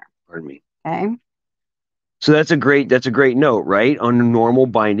against there. Pardon me. Okay. So that's a great note, right? On normal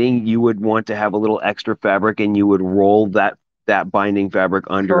binding, you would want to have a little extra fabric and you would roll that binding fabric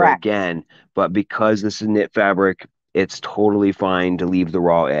under Correct. again. But because this is knit fabric, it's totally fine to leave the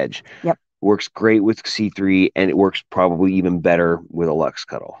raw edge. Yep. Works great with C3, and it works probably even better with a Luxe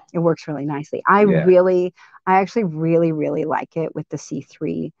Cuddle. It works really nicely. I actually really like it with the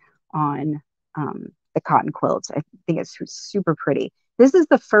C3 on the cotton quilts. I think it's super pretty. This is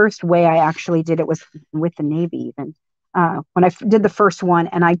the first way I actually did it, was with the navy even. When I did the first one,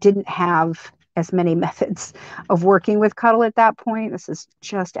 and I didn't have as many methods of working with cuddle at that point. This is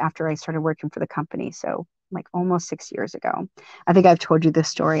just after I started working for the company. So like almost 6 years ago. I think I've told you this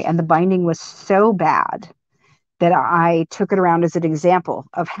story, and the binding was so bad that I took it around as an example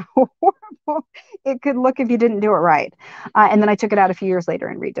of how horrible it could look if you didn't do it right. And then I took it out a few years later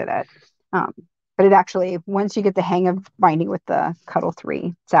and redid it. But it actually, once you get the hang of binding with the Cuddle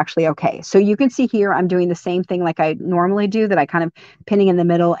 3, it's actually okay. So you can see here, I'm doing the same thing like I normally do, that I kind of pinning in the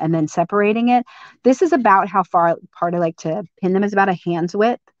middle and then separating it. This is about how far apart I like to pin them, is about a hand's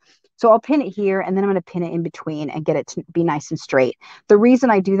width. So I'll pin it here, and then I'm going to pin it in between and get it to be nice and straight. The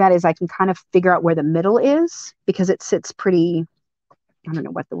reason I do that is I can kind of figure out where the middle is, because it sits pretty, I don't know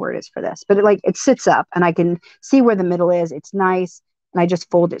what the word is for this, but it sits up and I can see where the middle is. It's nice. And I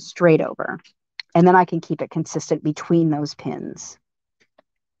just fold it straight over, and then I can keep it consistent between those pins.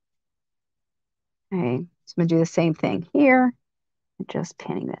 Okay, so I'm going to do the same thing here, just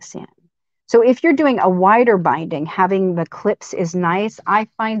pinning this in. So if you're doing a wider binding, having the clips is nice. I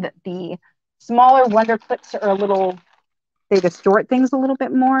find that the smaller Wonder clips are a little, they distort things a little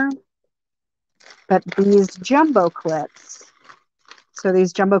bit more. But these jumbo clips, so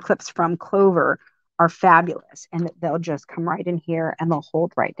these jumbo clips from Clover, are fabulous. And they'll just come right in here and they'll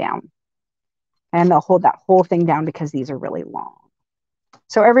hold right down. And they'll hold that whole thing down because these are really long.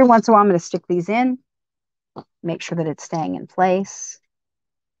 So every once in a while, I'm going to stick these in, make sure that it's staying in place.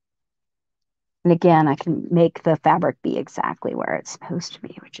 And again, I can make the fabric be exactly where it's supposed to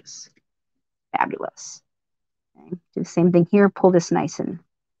be, which is fabulous. Okay. Do the same thing here. Pull this nice and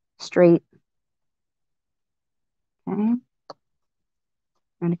straight. Okay. I'm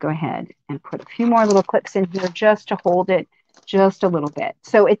going to go ahead and put a few more little clips in here just to hold it just a little bit.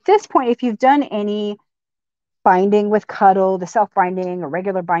 So at this point, if you've done any binding with Cuddle, the self-binding or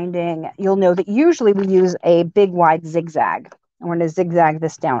regular binding, you'll know that usually we use a big wide zigzag. And we're going to zigzag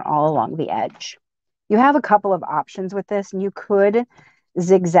this down all along the edge. You have a couple of options with this, and you could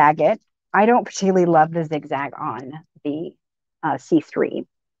zigzag it. I don't particularly love the zigzag on the C3.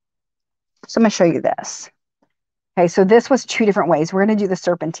 So I'm going to show you this. Okay, so this was 2 different ways. We're going to do the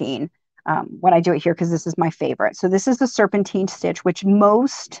serpentine when I do it here, because this is my favorite. So this is the serpentine stitch, which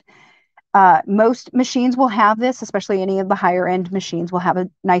most machines will have this, especially any of the higher end machines will have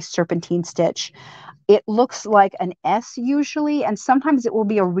a nice serpentine stitch. It looks like an S usually, and sometimes it will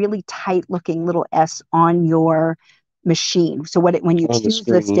be a really tight looking little S on your machine. So when you choose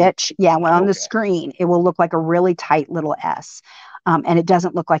the stitch, on the screen, it will look like a really tight little S. And it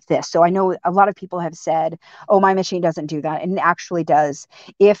doesn't look like this. So I know a lot of people have said, oh, my machine doesn't do that. And it actually does.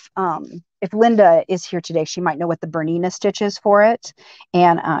 If Linda is here today, she might know what the Bernina stitch is for it.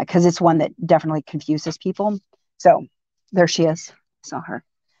 And because it's one that definitely confuses people. So there she is. I saw her.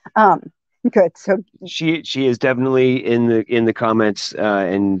 Good. So she is definitely in the comments,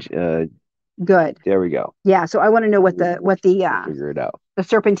 and good. There we go. Yeah. So I want to know what the figure it out. The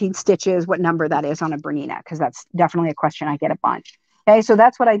serpentine stitch is, what number that is on a Bernina, because that's definitely a question I get a bunch. Okay, so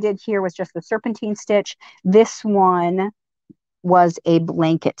that's what I did here, was just the serpentine stitch. This one was a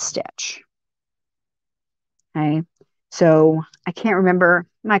blanket stitch. Okay, so I can't remember.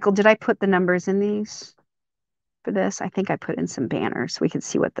 Michael, did I put the numbers in these for this? I think I put in some banners so we could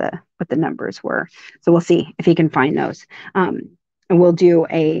see what the numbers were. So we'll see if he can find those. And we'll do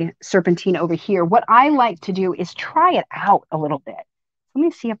a serpentine over here. What I like to do is try it out a little bit. Let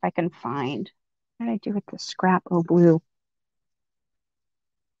me see if I can find, what did I do with the scrap of blue?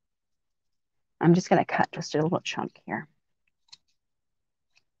 I'm just going to cut just a little chunk here.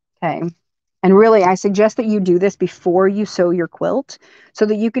 Okay. And really, I suggest that you do this before you sew your quilt so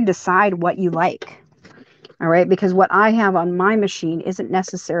that you can decide what you like. All right, because what I have on my machine isn't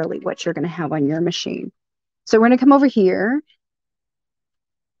necessarily what you're going to have on your machine. So we're going to come over here.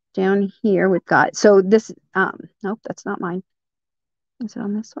 Down here, we've got, so this, nope, that's not mine. Is it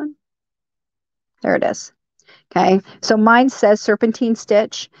on this one? There it is. Okay, so mine says serpentine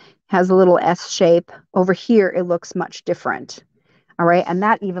stitch, has a little S shape. Over here, it looks much different. All right, and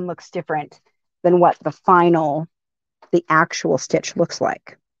that even looks different than what the actual stitch looks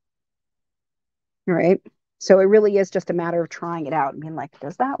like. All right, so it really is just a matter of trying it out and being like,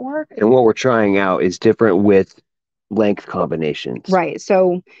 does that work? And what we're trying out is different with length combinations. Right,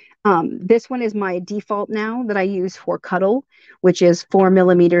 so this one is my default now that I use for cuddle, which is 4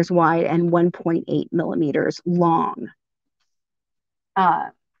 millimeters wide and 1.8 millimeters long.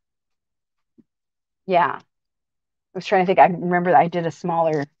 Yeah, I was trying to think. I remember I did a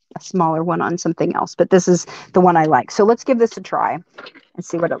smaller one on something else, but this is the one I like. So let's give this a try and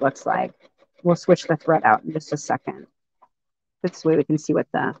see what it looks like. We'll switch the thread out in just a second. This way we can see what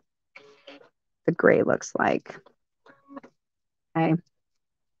the gray looks like. Okay.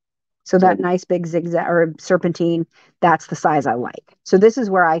 So that nice big zigzag or serpentine, that's the size I like. So this is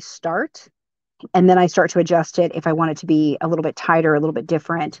where I start. And then I start to adjust it if I want it to be a little bit tighter, a little bit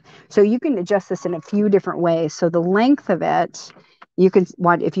different. So you can adjust this in a few different ways. So the length of it, you can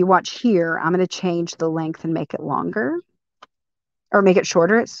watch, if you watch here, I'm going to change the length and make it longer or make it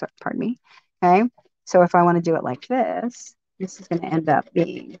shorter. Pardon me. Okay. So if I want to do it like this is going to end up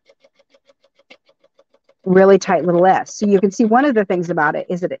being really tight little S. So you can see one of the things about it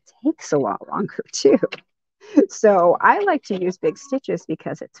is that it takes a lot longer too. So I like to use big stitches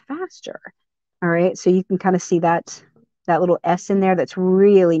because it's faster. All right. So you can kind of see that little S in there that's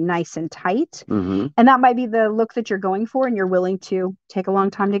really nice and tight. Mm-hmm. And that might be the look that you're going for and you're willing to take a long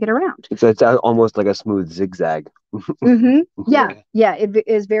time to get around. So it's almost like a smooth zigzag. Mm-hmm. Yeah, it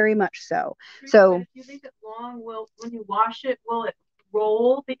is very much so. So if you leave it long, when you wash it, will it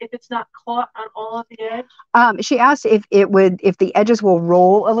roll if it's not caught on all of the edge? She asked if the edges will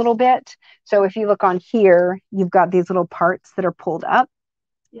roll a little bit. So if you look on here, you've got these little parts that are pulled up.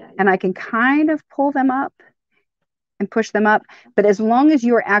 Yeah. And I can kind of pull them up and push them up. But as long as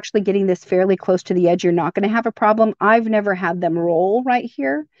you're actually getting this fairly close to the edge, you're not going to have a problem. I've never had them roll right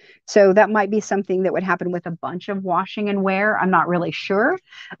here. So that might be something that would happen with a bunch of washing and wear. I'm not really sure,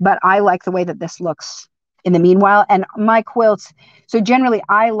 but I like the way that this looks in the meanwhile. And my quilts, so generally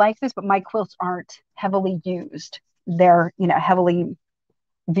I like this, but my quilts aren't heavily used. They're, heavily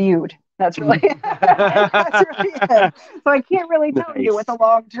viewed. That's really, that's really it. So I can't really tell you what the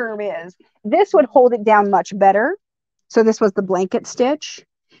long term is. This would hold it down much better. So this was the blanket stitch,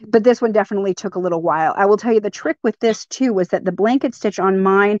 but this one definitely took a little while. I will tell you the trick with this too was that the blanket stitch on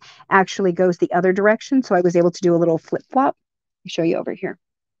mine actually goes the other direction. So I was able to do a little flip flop. I'll show you over here.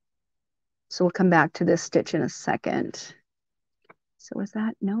 So we'll come back to this stitch in a second. So was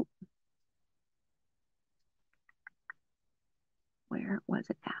that? Nope. Where was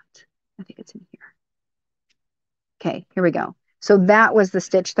it at? I think it's in here. Okay, here we go. So that was the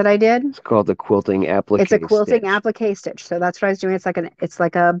stitch that I did. It's called the quilting applique. It's a quilting applique stitch. So that's what I was doing. It's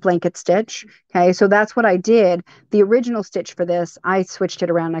like a blanket stitch. Okay, so that's what I did. The original stitch for this, I switched it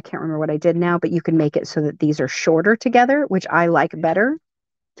around. I can't remember what I did now, but you can make it so that these are shorter together, which I like better.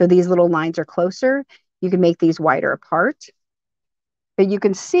 So these little lines are closer. You can make these wider apart. But you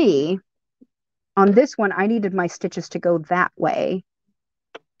can see on this one, I needed my stitches to go that way.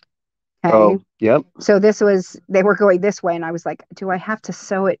 Okay. Oh, yep. So they were going this way, and I was like, do I have to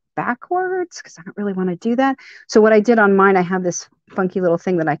sew it backwards? Because I don't really want to do that. So what I did on mine, I have this funky little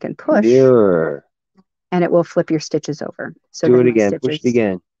thing that I can push. Mirror. And it will flip your stitches over. So do it again. Push it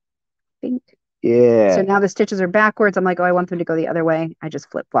again. Bink. Yeah. So now the stitches are backwards. I'm like, oh, I want them to go the other way. I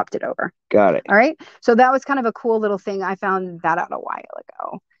just flip-flopped it over. Got it. All right. So that was kind of a cool little thing. I found that out a while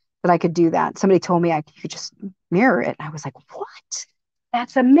ago that I could do that. Somebody told me I could just mirror it. I was like, what?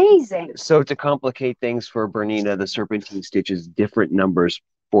 That's amazing. So to complicate things for Bernina, the serpentine stitches different numbers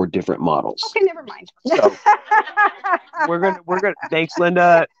for different models. Okay, never mind. So we're gonna. Thanks,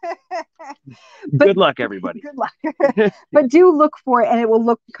 Linda. Good luck, everybody. Good luck. But do look for it, and it will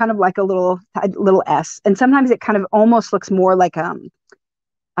look kind of like a little S. And sometimes it kind of almost looks more like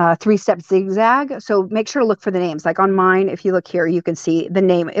three-step zigzag. So make sure to look for the names. Like on mine, if you look here, you can see the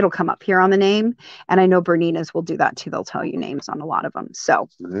name. It'll come up here on the name. And I know Bernina's will do that too. They'll tell you names on a lot of them. So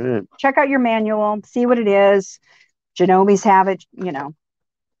check out your manual, see what it is. Janomi's have it, I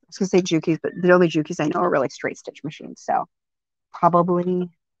was going to say Juki's, but the only Juki's I know are really straight stitch machines. So probably.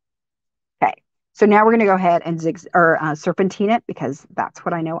 Okay. So now we're going to go ahead and serpentine it because that's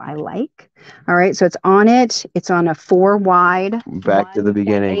what I know I like. All right. So it's on it. It's on a 4 wide. Back to the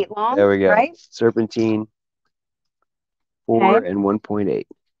beginning. Long, there we go. Right? Serpentine 4 and 1.8.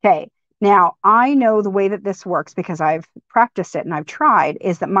 Okay. Now I know the way that this works because I've practiced it and I've tried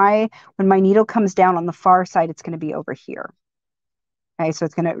is that when my needle comes down on the far side, it's going to be over here. Okay, so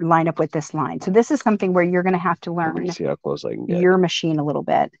it's going to line up with this line. So this is something where you're going to have to learn see how close I can get. Your machine a little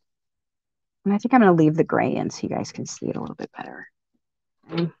bit. And I think I'm going to leave the gray in so you guys can see it a little bit better.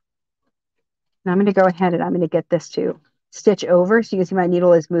 Okay. And I'm going to go ahead and I'm going to get this to stitch over. So you can see my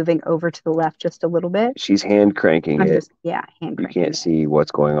needle is moving over to the left just a little bit. She's hand cranking it. Hand cranking. You can't see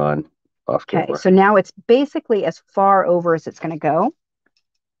what's going on off camera. Okay, so now it's basically as far over as it's going to go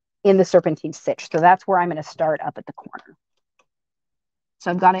in the serpentine stitch. So that's where I'm going to start up at the corner. So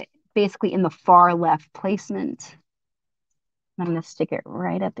I've got it basically in the far left placement. I'm going to stick it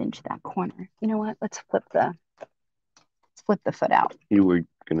right up into that corner. You know what? Let's flip the foot out. You were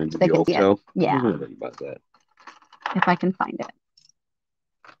going to do the old toe? Yeah. I don't know about that. If I can find it.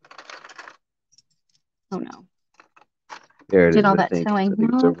 Oh, no. There it Did is. all that sewing. I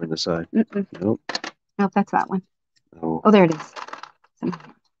think it's over on the side. Nope. Nope, that's that one. Oh, there it is.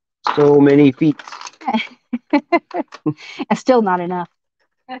 So many feet. It's still not enough.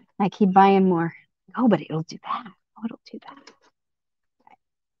 I keep buying more. Oh, but it'll do that. Oh, it'll do that. Okay.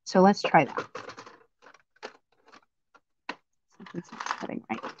 So let's try that. Something's not cutting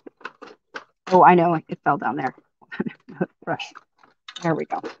right. Oh, I know. It fell down there. Brush. There we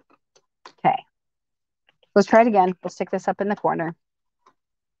go. Okay. Let's try it again. We'll stick this up in the corner.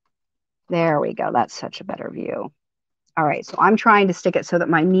 There we go. That's such a better view. All right. So I'm trying to stick it so that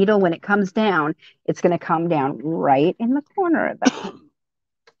my needle, when it comes down, it's going to come down right in the corner of that.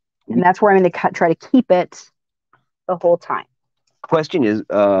 And that's where I'm going to try to keep it the whole time. Question is,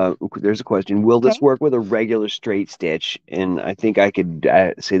 there's a question. Will this work with a regular straight stitch? And I think I could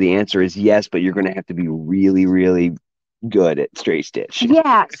say the answer is yes, but you're going to have to be really, really good at straight stitch.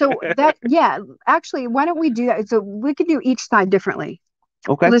 Yeah. So actually, why don't we do that? So we could do each side differently.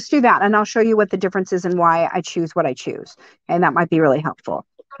 Okay. Let's do that. And I'll show you what the difference is and why I choose what I choose. And that might be really helpful.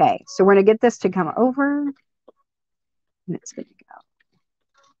 Okay. So we're going to get this to come over. And it's going to go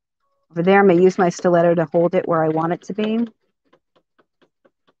over there. I'm going to use my stiletto to hold it where I want it to be.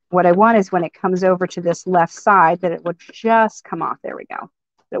 What I want is when it comes over to this left side that it would just come off. There we go.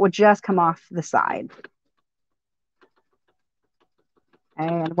 It would just come off the side.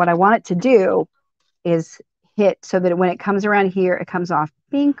 And what I want it to do is hit so that when it comes around here, it comes off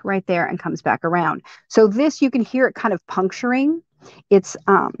pink right there and comes back around. So this, you can hear it kind of puncturing. It's,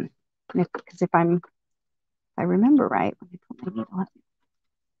 because if I remember right, let me put my needle up.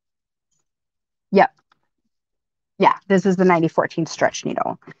 Yep. Yeah, this is the 9014 stretch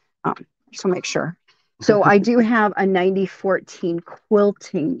needle. Just to make sure. So I do have a 9014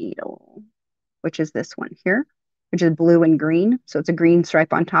 quilting needle, which is this one here, which is blue and green. So it's a green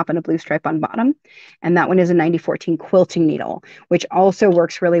stripe on top and a blue stripe on bottom. And that one is a 9014 quilting needle, which also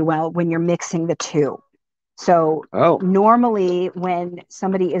works really well when you're mixing the two. So normally when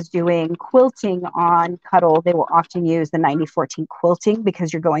somebody is doing quilting on Cuddle, they will often use the 9014 quilting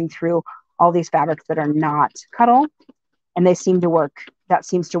because you're going through all these fabrics that are not Cuddle. And they seem to work. That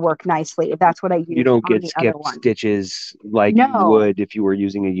seems to work nicely. That's what I use. You don't get skipped stitches like you would if you were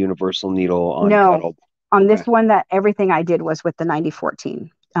using a universal needle on Cuddle. On this one, that everything I did was with the 9014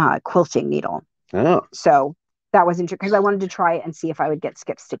 quilting needle. Oh. So that was interesting because I wanted to try it and see if I would get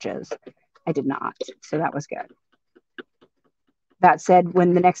skip stitches. I did not. So that was good. That said,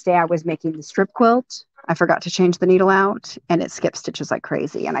 when the next day I was making the strip quilt, I forgot to change the needle out and it skipped stitches like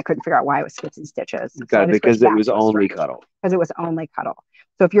crazy. And I couldn't figure out why it was skipping stitches. Because it was only Cuddle. Because it was only Cuddle.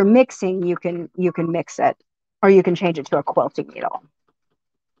 So if you're mixing, you can mix it or you can change it to a quilting needle.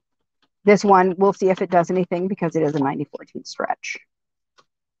 This one, we'll see if it does anything because it is a 9014 stretch.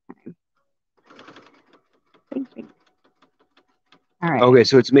 Okay. All right. Okay,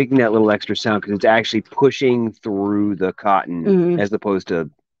 so it's making that little extra sound because it's actually pushing through the cotton as opposed to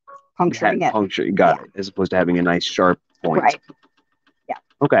puncturing it. Got it. As opposed to having a nice sharp point. Right. Yeah.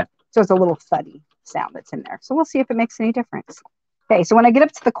 Okay. So it's a little thuddy sound that's in there. So we'll see if it makes any difference. Okay, so when I get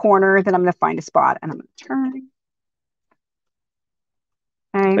up to the corner, then I'm going to find a spot and I'm going to turn.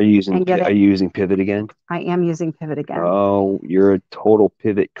 Okay, are you using pivot again? I am using pivot again. Oh, you're a total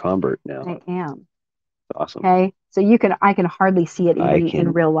pivot convert now. I am. Awesome. Okay, so I can hardly see it even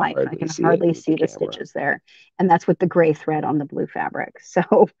in real life. I can hardly see the stitches there, and that's with the gray thread on the blue fabric.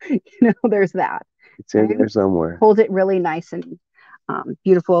 So there's that. It's in there somewhere. Hold it really nice and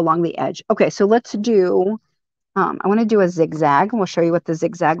beautiful along the edge. Okay, so let's do I want to do a zigzag, and we'll show you what the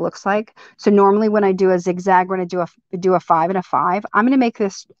zigzag looks like. So normally when I do a zigzag, we're going to do a 5 and a 5. I'm going to make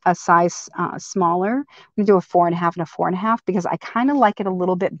this a size smaller. I'm going to do a 4.5 and a 4.5 because I kind of like it a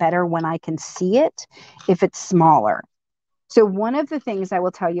little bit better when I can see it if it's smaller. So one of the things I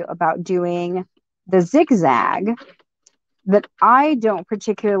will tell you about doing the zigzag that I don't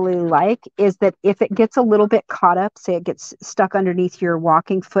particularly like is that if it gets a little bit caught up, say it gets stuck underneath your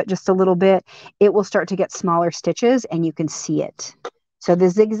walking foot just a little bit, it will start to get smaller stitches and you can see it. So the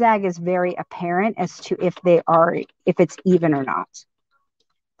zigzag is very apparent as to if it's even or not.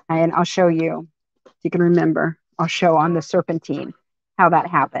 And I'll show you, if you can remember, I'll show on the serpentine how that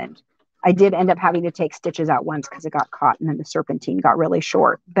happened. I did end up having to take stitches out once because it got caught and then the serpentine got really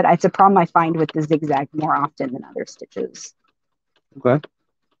short. But it's a problem I find with the zigzag more often than other stitches. Okay.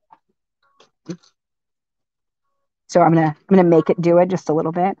 So I'm gonna make it do it just a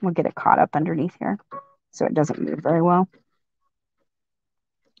little bit. We'll get it caught up underneath here so it doesn't move very well.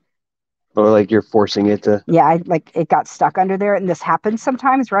 Or like you're forcing it to. Yeah, like it got stuck under there, and this happens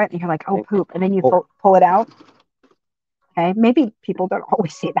sometimes, right? And you're like, oh poop, and then you pull it out. Okay, maybe people don't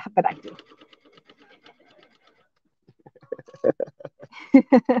always say that, but I do.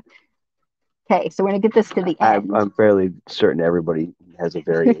 Okay, so we're gonna get this to the end. I'm fairly certain everybody has a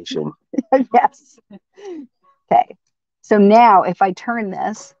variation. Yes. Okay, so now if I turn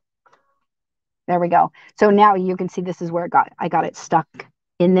this, there we go. So now you can see this is where I got it stuck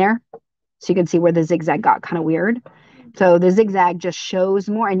in there. So you can see where the zigzag got kind of weird. So the zigzag just shows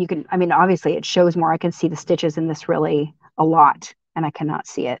more, and you can, I mean, obviously it shows more. I can see the stitches in this really a lot, and I cannot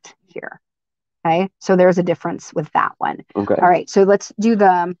see it here. Okay, so there's a difference with that one. Okay. All right, so we'll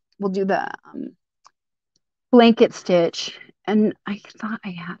do the blanket stitch. And I thought I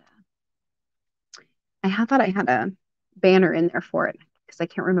had a banner in there for it because I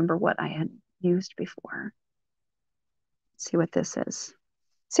can't remember what I had used before. Let's see what this is.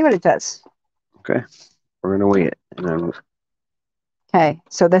 See what it does. Okay. We're gonna weigh it. Okay,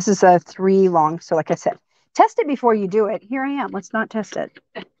 so this is a 3 long. So like I said, test it before you do it. Here I am. Let's not test it.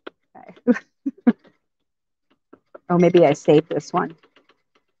 Okay. Oh, maybe I saved this one.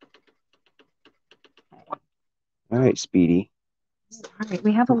 All right, Speedy. All right,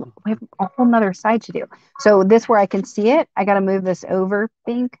 we have a whole nother side to do. So this where I can see it, I got to move this over,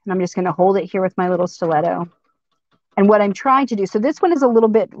 Pink, and I'm just going to hold it here with my little stiletto. And what I'm trying to do, so this one is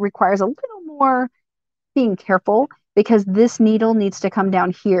requires a little more being careful because this needle needs to come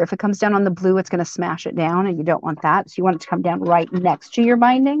down here. If it comes down on the blue, it's going to smash it down, and you don't want that. So you want it to come down right next to your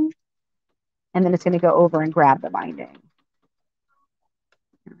binding, and then it's going to go over and grab the binding.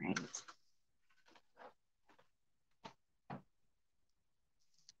 All right.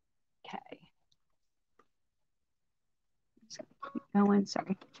 Okay. Keep going.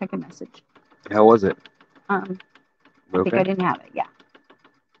 Sorry, check a message. How was it? I think I didn't have it. Yeah.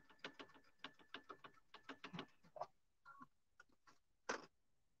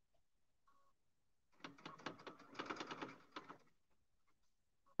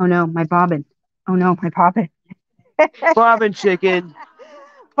 Oh no, my bobbin. Oh no, my bobbin. Bobbin chicken.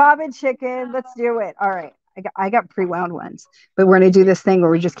 Bobbin chicken. Let's do it. All right. I got pre-wound ones, but we're going to do this thing where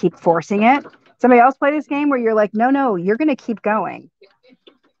we just keep forcing it. Somebody else play this game where you're like, no, you're going to keep going.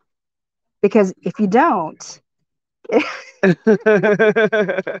 Because if you don't, come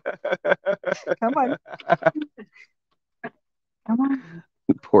on. Come on.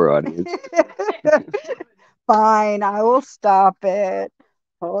 Poor audience. Fine, I will stop it.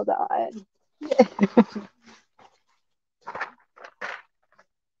 Hold on.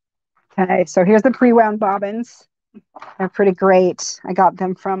 Okay, so here's the pre-wound bobbins. They're pretty great. I got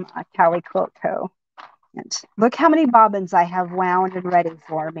them from Cowie Quilt Co. And look how many bobbins I have wound and ready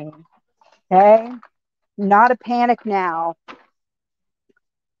for me. Okay, not a panic now. Okay,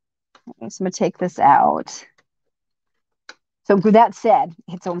 so I'm going to take this out. So with that said,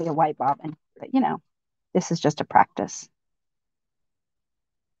 it's only a white bobbin, but this is just a practice.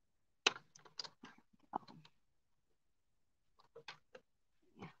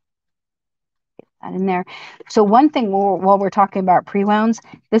 Get that in there. So one thing while we're talking about pre-wounds,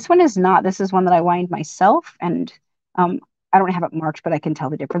 this is one that I wind myself, and I don't have it marked, but I can tell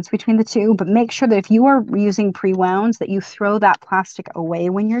the difference between the two. But make sure that if you are using pre-wounds, that you throw that plastic away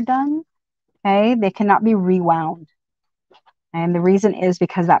when you're done. Okay, they cannot be rewound. And the reason is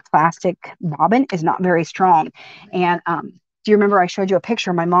because that plastic bobbin is not very strong. And do you remember I showed you a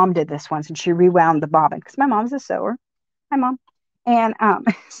picture? My mom did this once, and she rewound the bobbin because my mom's a sewer. Hi, Mom. And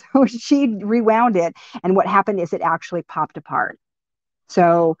so she rewound it, and what happened is it actually popped apart.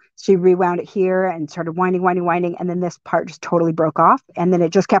 So she rewound it here and started winding, and then this part just totally broke off, and then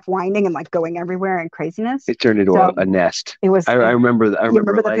it just kept winding and like going everywhere and craziness. It turned into a nest. It was. I remember. I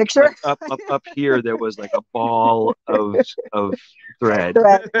remember the like, picture? Like up here, there was like a ball of thread.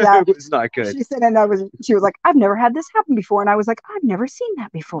 Yeah. It was not good. She said, she was like, I've never had this happen before, and I was like, I've never seen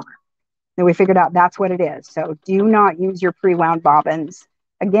that before. Then we figured out that's what it is. So do not use your pre-wound bobbins.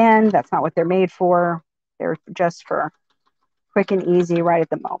 Again, that's not what they're made for. They're just for quick and easy right at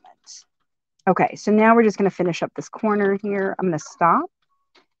the moment. Okay, so now we're just going to finish up this corner here. I'm going to stop.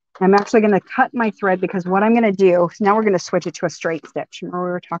 I'm actually going to cut my thread because what I'm going to do, now we're going to switch it to a straight stitch. Remember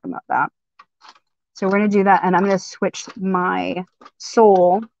we were talking about that. So we're going to do that, and I'm going to switch my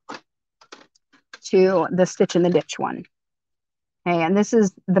sole to the stitch in the ditch one. Okay, and this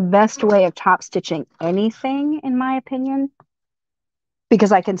is the best way of top stitching anything, in my opinion,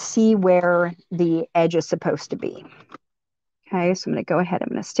 because I can see where the edge is supposed to be. Okay, so I'm going to go ahead. I'm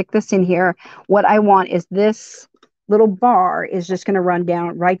going to stick this in here. What I want is this little bar is just going to run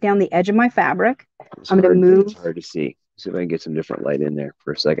down right down the edge of my fabric. I'm going to move. It's hard to see. See if I can get some different light in there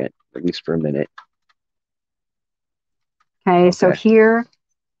for a second, at least for a minute. Okay, so here,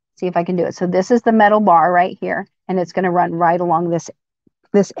 see if I can do it. So this is the metal bar right here, and it's going to run right along this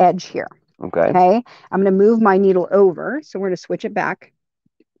edge here. Okay, I'm going to move my needle over. So we're going to switch it back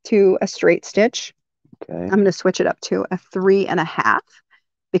to a straight stitch. Okay. I'm going to switch it up to a 3.5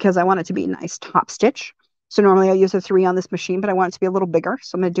 because I want it to be a nice top stitch. So normally I use a 3 on this machine, but I want it to be a little bigger.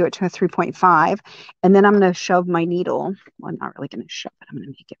 So I'm going to do it to a 3.5. And then I'm going to shove my needle. Well, I'm not really going to shove it. I'm going to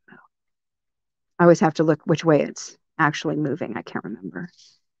make it move. I always have to look which way it's actually moving. I can't remember.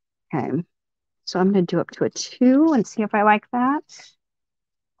 Okay. So I'm going to do up to a 2 and see if I like that.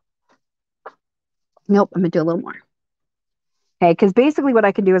 Nope, I'm going to do a little more. Okay, because basically what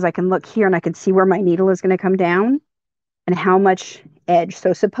I can do is I can look here and I can see where my needle is going to come down and how much edge.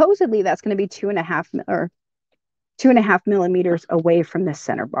 So supposedly that's going to be 2.5 millimeters away from this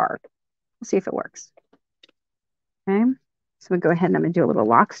center bar. We'll see if it works. Okay, so I'm going to go ahead and I'm going to do a little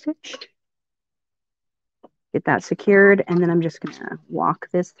lock stitch. Get that secured, and then I'm just going to walk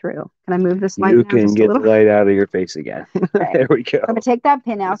this through. Can I move this light? You can get the light out of your face again. Okay. There we go. I'm going to take that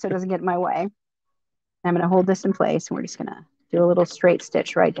pin out so it doesn't get in my way. I'm going to hold this in place, and we're just going to do a little straight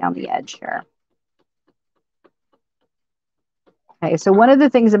stitch right down the edge here. Okay, so one of the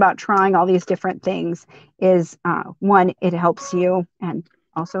things about trying all these different things is, one, it helps you and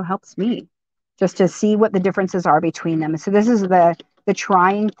also helps me just to see what the differences are between them. So this is the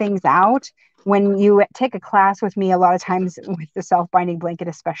trying things out. When you take a class with me, a lot of times with the self-binding blanket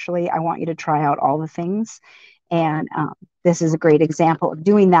especially, I want you to try out all the things. And this is a great example of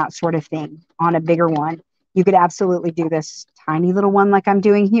doing that sort of thing on a bigger one. You could absolutely do this tiny little one like I'm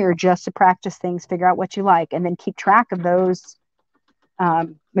doing here just to practice things, figure out what you like, and then keep track of those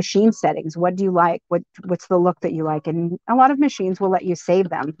machine settings. What do you like? What's the look that you like? And a lot of machines will let you save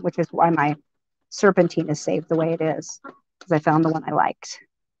them, which is why my serpentine is saved the way it is, because I found the one I liked.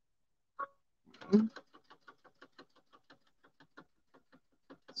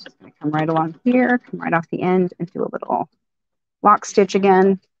 It's just going to come right along here, come right off the end, and do a little lock stitch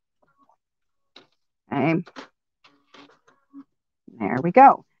again. Okay. There we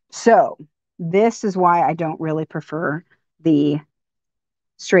go. So this is why I don't really prefer the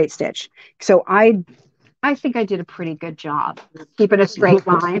straight stitch. So I think I did a pretty good job keeping a straight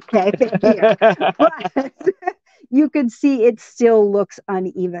line. Okay, thank you. But you can see it still looks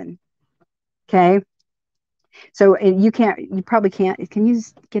uneven. Okay. So you probably can't. Can you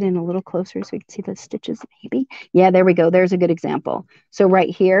get in a little closer so we can see the stitches maybe? Yeah, there we go. There's a good example. So right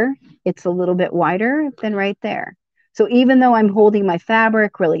here, it's a little bit wider than right there. So even though I'm holding my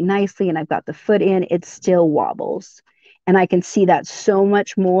fabric really nicely and I've got the foot in, it still wobbles. And I can see that so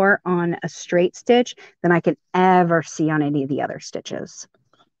much more on a straight stitch than I can ever see on any of the other stitches.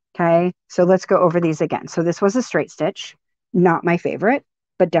 Okay, so let's go over these again. So this was a straight stitch, not my favorite,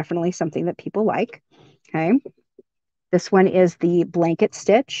 but definitely something that people like. Okay, this one is the blanket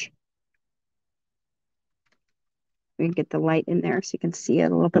stitch. We can get the light in there so you can see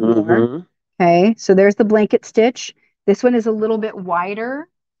it a little bit more. Okay, so there's the blanket stitch. This one is a little bit wider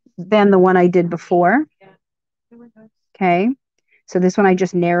than the one I did before. Okay, so this one I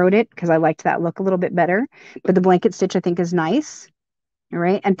just narrowed it because I liked that look a little bit better. But the blanket stitch I think is nice. All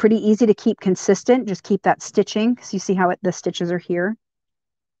right, and pretty easy to keep consistent. Just keep that stitching because you see how the stitches are here.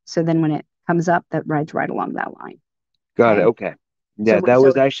 So then when it comes up, that rides right along that line. Got it. Okay. Yeah, so, that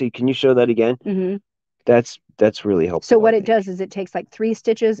was actually, can you show that again? Mm-hmm. That's really helpful. So what it does is it takes like 3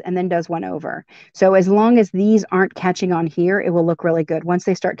 stitches and then does 1 over. So as long as these aren't catching on here, it will look really good. Once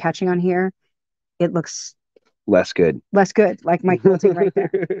they start catching on here, it looks Less good. Less good, like my quilting right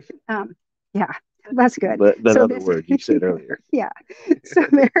there. Yeah, less good. Another word you said earlier. Yeah. So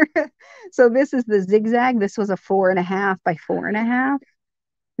so this is the zigzag. This was a 4.5 by 4.5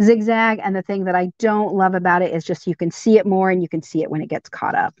 zigzag. And the thing that I don't love about it is just you can see it more and you can see it when it gets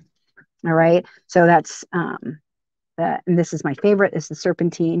caught up. All right. So that's that. And this is my favorite is the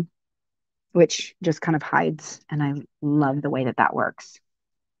serpentine, which just kind of hides. And I love the way that that works.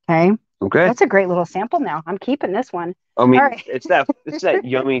 Okay. Okay. That's a great little sample now. I'm keeping this one. I mean, it's that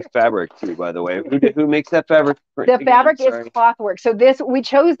yummy fabric too, by the way. Who makes that fabric? The fabric is Clothworks. So we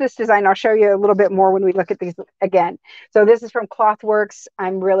chose this design. I'll show you a little bit more when we look at these again. So this is from Clothworks.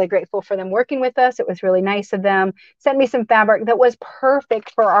 I'm really grateful for them working with us. It was really nice of them. Sent me some fabric that was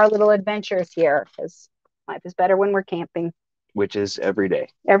perfect for our little adventures here, because life is better when we're camping. Which is every day.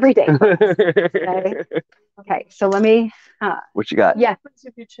 Every day. Okay, so let me. What you got? Yeah.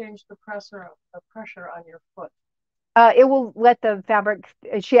 If you change the pressure on your foot. It will let the fabric.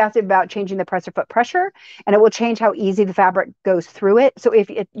 She asked about changing the presser foot pressure, and it will change how easy the fabric goes through it. So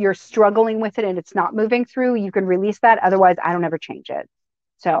if you're struggling with it and it's not moving through, you can release that. Otherwise, I don't ever change it.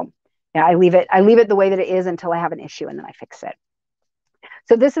 So yeah, I leave it the way that it is until I have an issue, and then I fix it.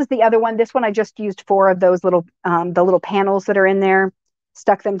 So this is the other one. This one I just used 4 of those little the little panels that are in there,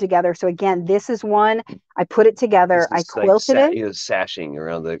 stuck them together. So again, this is one I put it together. I quilted it. It was sashing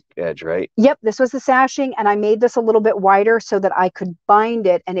around the edge, right? Yep, this was the sashing, and I made this a little bit wider so that I could bind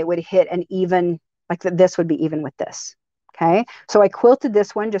it and it would hit an even, like this would be even with this. Okay, so I quilted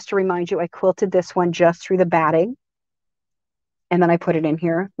this one, just to remind you, I quilted this one just through the batting, and then I put it in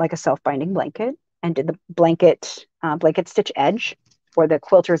here like a self-binding blanket and did the blanket stitch edge, or the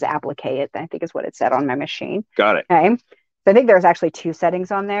quilters applique it, I think is what it said on my machine. Got it. Okay, so I think there's actually 2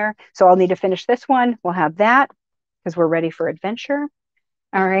 settings on there. So I'll need to finish this one. We'll have that because we're ready for adventure.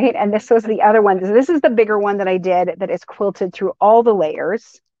 All right, and this was the other one. This is the bigger one that I did that is quilted through all the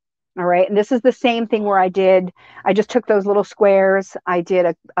layers. All right, and this is the same thing where I just took those little squares. I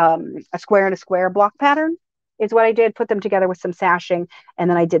did a square and a square block pattern is what I did, put them together with some sashing, and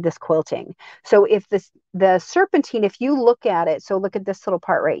then I did this quilting. So if the serpentine, if you look at it, so look at this little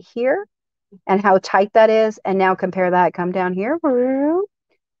part right here and how tight that is, and now compare that, come down here.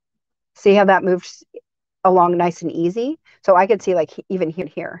 See how that moves along nice and easy? So I could see like even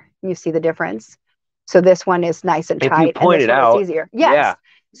here, you see the difference. So this one is nice and tight. If you point it out, it's easier. Yes. Yeah.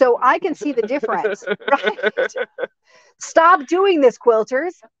 So I can see the difference, right? Stop doing this,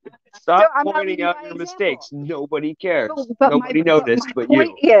 quilters. Stop pointing out your mistakes. Nobody cares. Nobody noticed but you. My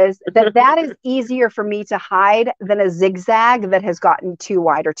point is that is easier for me to hide than a zigzag that has gotten too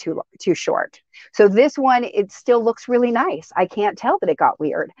wide or too short. So this one, it still looks really nice. I can't tell that it got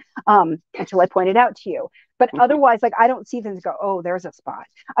weird until I point it out to you. But otherwise, like I don't see things go, oh, there's a spot.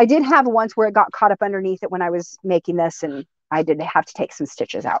 I did have once where it got caught up underneath it when I was making this, and I did have to take some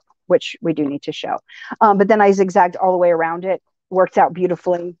stitches out, which we do need to show. But then I zigzagged all the way around it. Worked out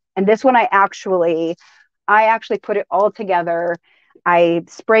beautifully. And this one I actually put it all together. I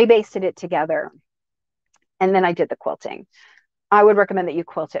spray basted it together, and then I did the quilting. I would recommend that you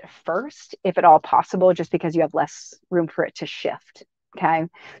quilt it first, if at all possible, just because you have less room for it to shift. Okay.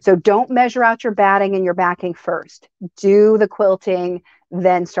 So don't measure out your batting and your backing first. Do the quilting,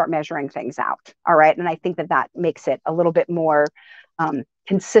 then start measuring things out. All right. And I think that makes it a little bit more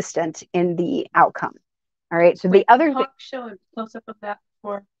consistent in the outcome. All right. So the other thing. Show a close up of that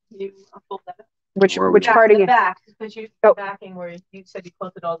before you unfold that. Which part of you? Back, because you're backing where you said you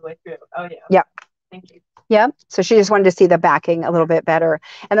quilted all the way through. Oh yeah. Yeah. Thank you. Yeah. So she just wanted to see the backing a little bit better.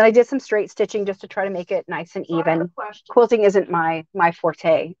 And then I did some straight stitching just to try to make it nice and even. Quilting isn't my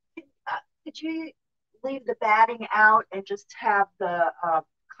forte. Could you leave the batting out and just have the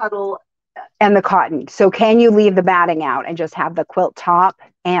cuddle and the cotton? So can you leave the batting out and just have the quilt top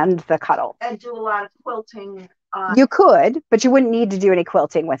and the cuddle? And do a lot of quilting. You could, but you wouldn't need to do any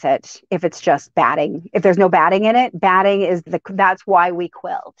quilting with it if it's just batting. If there's no batting in it, batting is that's why we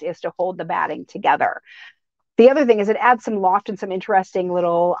quilt, is to hold the batting together. The other thing is it adds some loft and some interesting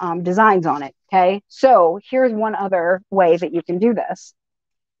little designs on it. Okay. So here's one other way that you can do this.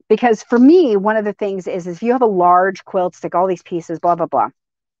 Because for me, one of the things is if you have a large quilt, stick all these pieces, blah, blah, blah,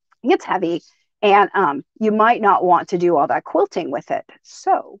 it gets heavy. And you might not want to do all that quilting with it.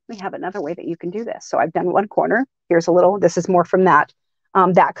 So we have another way that you can do this. So I've done one corner. Here's a little, this is more from that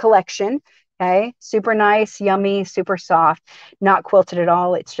collection. Okay. Super nice, yummy, super soft, not quilted at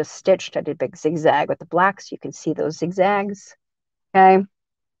all. It's just stitched. I did a big zigzag with the black, so you can see those zigzags. Okay.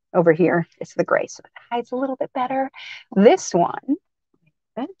 Over here, it's the gray, so it hides a little bit better. This one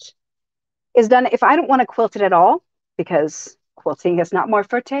is done, if I don't want to quilt it at all, because quilting is not my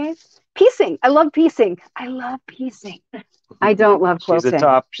forte, Piecing. I love piecing. I love piecing. I don't love quilting.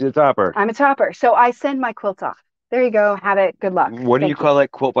 She's a topper. I'm a topper. So I send my quilt off. There you go. Have it. Good luck. What do you call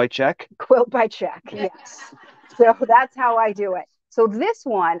it? Quilt by check? Quilt by check. Yes. So that's how I do it. So this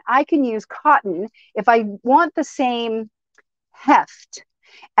one, I can use cotton if I want the same heft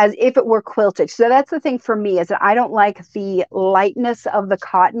as if it were quilted. So that's the thing for me, is that I don't like the lightness of the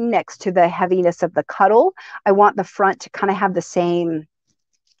cotton next to the heaviness of the cuddle. I want the front to kind of have the same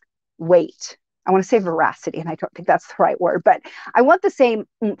weight. I want to say veracity, and I don't think that's the right word, but I want the same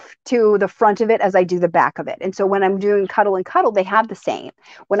oomph to the front of it as I do the back of it. And so when I'm doing cuddle and cuddle, they have the same.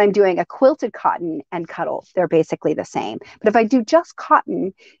 When I'm doing a quilted cotton and cuddle, they're basically the same. But if I do just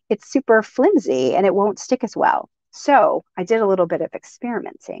cotton, it's super flimsy and it won't stick as well. So I did a little bit of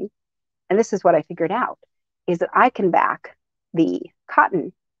experimenting, and this is what I figured out, is that I can back the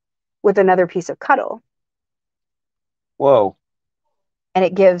cotton with another piece of cuddle. Whoa. And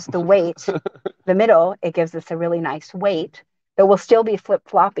it gives the weight, the middle, it gives us a really nice weight that will still be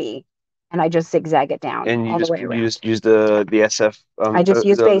flip-floppy. And I just zigzag it down and all the way around. You just use the SF. I just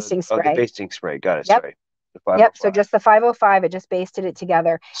use basting spray. The basting spray. Got it. Yep. Sorry. Yep. So just the 505, it just basted it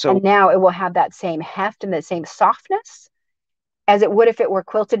together. So, and now it will have that same heft and the same softness as it would if it were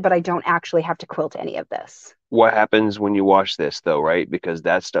quilted, but I don't actually have to quilt any of this. What happens when you wash this though, right? Because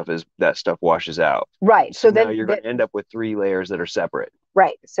that stuff washes out. Right. So then you're going to end up with 3 layers that are separate.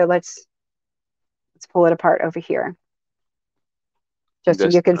 Right. So let's pull it apart over here. Just so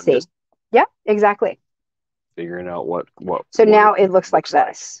you can see. Yeah, exactly. Figuring out what. So now it looks like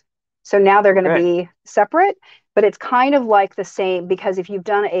this. So now they're going to be separate, but it's kind of like the same, because if you've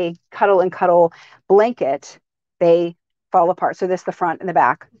done a cuddle and cuddle blanket, they fall apart. So the front and the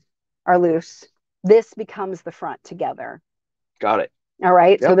back are loose. This becomes the front together. Got it. All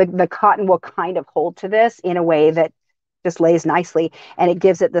right. Yep. So the cotton will kind of hold to this in a way that just lays nicely, and it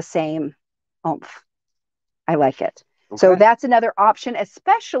gives it the same oomph. I like it. Okay. So that's another option,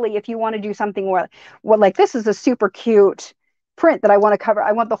 especially if you want to do something where, well, like this is a super cute print that I want to cover.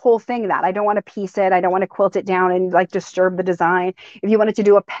 I want the whole thing that I don't want to piece it. I don't want to quilt it down and like disturb the design. If you wanted to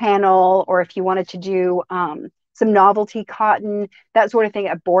do a panel, or if you wanted to do some novelty cotton, that sort of thing,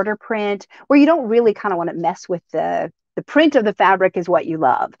 a border print where you don't really kind of want to mess with the print of the fabric is what you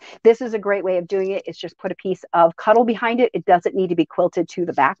love. This is a great way of doing it. It's just put a piece of cuddle behind it. It doesn't need to be quilted to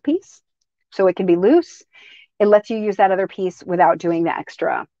the back piece, so it can be loose. It lets you use that other piece without doing the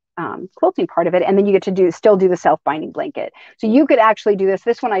extra quilting part of it. And then you get to still do the self-binding blanket. So you could actually do this.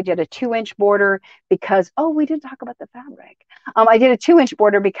 This one I did a 2-inch border because, we didn't talk about the fabric. I did a 2-inch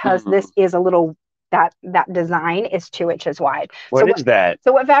border because this is a little, that design is 2 inches wide. What is that?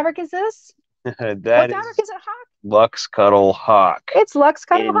 So what fabric is this? What fabric is it, Hawk? Luxe Cuddle Hawk. It's Luxe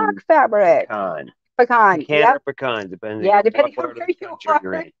Cuddle Hawk fabric. Pecan. Or pecan, depending on where you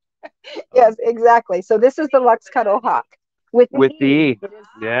are. Yes, exactly. So this is the Luxe Cuddle Hawk with the E.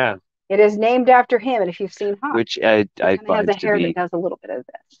 Yeah. It is named after him, and if you've seen Hawk, which I find has a hair that does a little bit of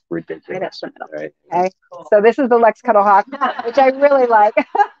this. Ridiculous. Right. Okay. Cool. So this is the Luxe Cuddle Hawk, which I really like.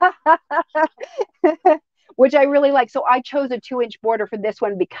 Which I really like. So I chose a 2-inch border for this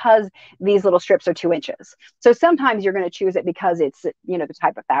one because these little strips are 2 inches. So sometimes you're going to choose it because it's, the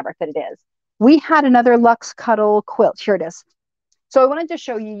type of fabric that it is. We had another Luxe Cuddle quilt. Here it is. So I wanted to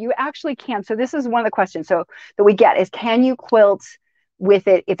show you, you actually can. So this is one of the questions that we get is, can you quilt with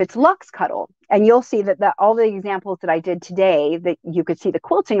it if it's Luxe Cuddle? And you'll see that all the examples that I did today that you could see the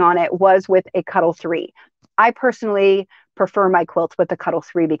quilting on it was with a Cuddle 3. I personally prefer my quilts with the Cuddle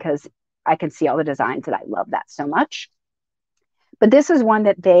 3 because I can see all the designs and I love that so much. But this is one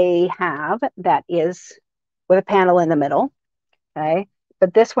that they have that is with a panel in the middle. Okay.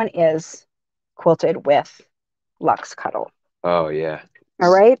 But this one is quilted with Luxe Cuddle. Oh, yeah.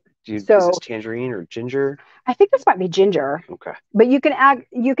 All right. Is this tangerine or ginger? I think this might be ginger. Okay. But you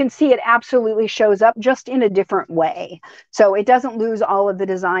can see it absolutely shows up just in a different way. So it doesn't lose all of the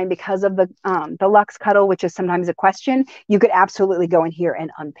design because of the Luxe Cuddle, which is sometimes a question. You could absolutely go in here and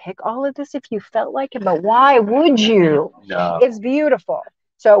unpick all of this if you felt like it, but why would you? No. It's beautiful.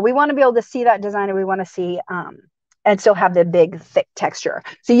 So we want to be able to see that design, and we want to see and still have the big, thick texture.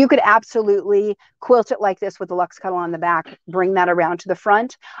 So you could absolutely quilt it like this with the Luxe Cuddle on the back, bring that around to the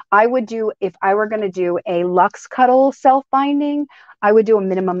front. I would do, if I were going to do a Luxe Cuddle self-binding, I would do a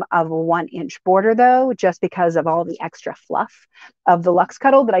minimum of a 1-inch border though, just because of all the extra fluff of the Luxe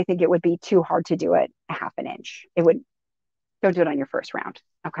Cuddle, but I think it would be too hard to do it a 1/2 inch. Don't do it on your first round.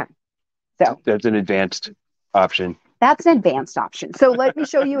 Okay. So that's an advanced option. That's an advanced option. So let me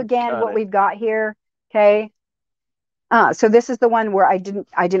show you again what we've got here. Okay. So this is the one where I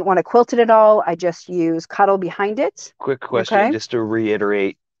didn't want to quilt it at all. I just use cuddle behind it. Quick question, just to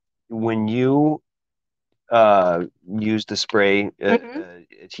reiterate, when you use the spray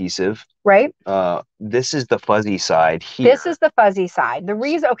adhesive, right? This is the fuzzy side here. This is the fuzzy side. The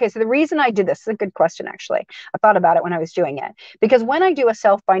reason, okay, so the reason I do this is a good question, actually. I thought about it when I was doing it. Because when I do a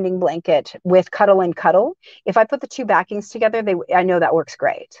self-binding blanket with Cuddle and Cuddle, if I put the two backings together, I know that works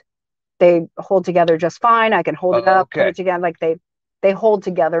great. They hold together just fine. I can hold it up, put it together, like they hold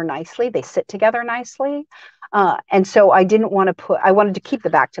together nicely. They sit together nicely. And so I didn't want to I wanted to keep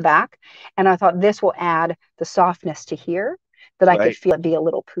the back to back. And I thought this will add the softness to here, that I could feel it be a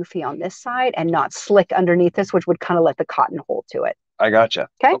little poofy on this side and not slick underneath this, which would kind of let the cotton hold to it. I gotcha.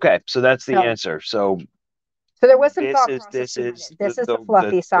 Okay. So that's the answer. So there was some thought process. This is the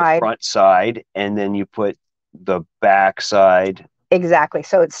fluffy side. The front side, and then you put the back side. Exactly.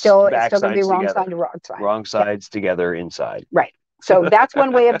 So it's still going to be wrong side to wrong side. Wrong sides together inside. Right. So that's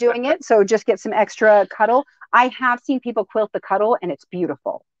one way of doing it. So just get some extra cuddle. I have seen people quilt the cuddle, and it's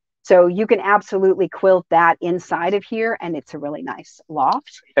beautiful. So you can absolutely quilt that inside of here, and it's a really nice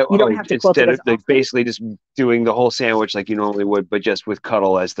loft. You don't have to quilt it instead of basically just doing the whole sandwich like you normally would, but just with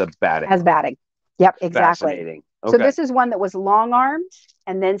cuddle as the batting. As batting. Yep, exactly. Okay. So this is one that was long armed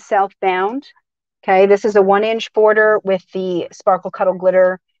and then self bound. Okay, this is a 1-inch border with the sparkle cuddle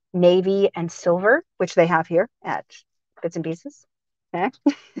glitter navy and silver, which they have here at Bits and Pieces. Okay.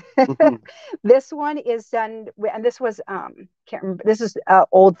 This one is done, and this was can't remember. This is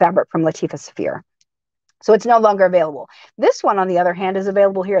old fabric from Latifa Saphir, so it's no longer available. This one, on the other hand, is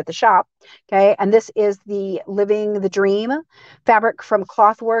available here at the shop. Okay, and this is the Living the Dream fabric from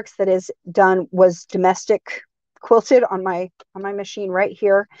Clothworks that was domestic quilted on my machine right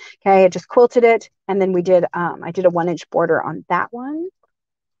here. Okay, I just quilted it, and then we did I did a 1-inch border on that one.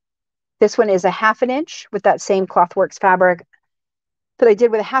 This one is a 1/2 inch with that same Clothworks fabric that I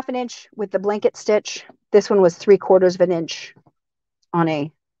did with a 1/2 inch with the blanket stitch. This one was 3/4 inch on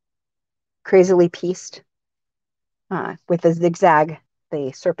a crazily pieced with a zigzag,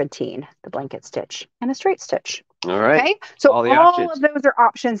 the serpentine, the blanket stitch, and a straight stitch. All right. Okay, so all of those are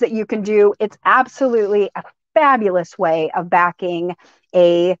options that you can do. It's absolutely a fabulous way of backing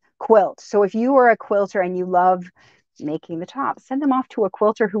a quilt. So if you are a quilter and you love making the top, send them off to a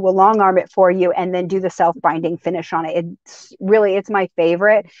quilter who will long arm it for you and then do the self-binding finish on it. It's my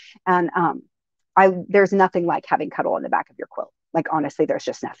favorite. And there's nothing like having cuddle on the back of your quilt. Like, honestly, there's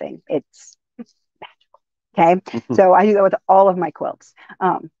just nothing. It's magical. Okay. So I do that with all of my quilts.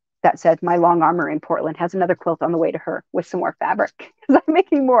 That said, my long armor in Portland has another quilt on the way to her with some more fabric because I'm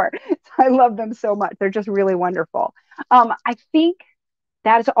making more. So I love them so much. They're just really wonderful. I think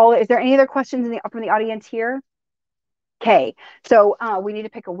that is all. Is there any other questions from the audience here? Okay, so we need to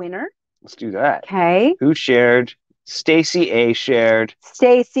pick a winner. Let's do that. Okay. Who shared? Stacy A shared.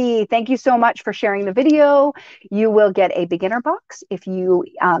 Stacy, thank you so much for sharing the video. You will get a beginner box if you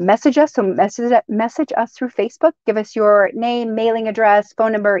message us. So message us through Facebook. Give us your name, mailing address,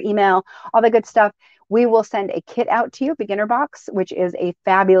 phone number, email, all the good stuff. We will send a kit out to you, beginner box, which is a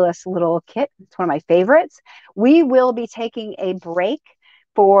fabulous little kit. It's one of my favorites. We will be taking a break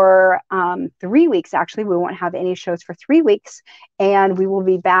for 3 weeks. Actually, we won't have any shows for 3 weeks, and we will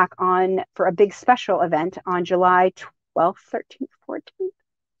be back on for a big special event on July 12th, 13th, 14th.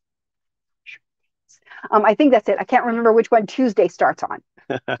 I think that's it. I can't remember which one Tuesday starts on.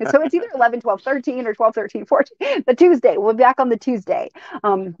 So it's either 11, 12, 13 or 12, 13, 14. The Tuesday. We'll be back on the Tuesday.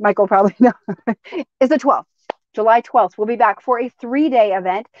 Michael probably knows. Is the 12th. July 12th, we'll be back for a 3-day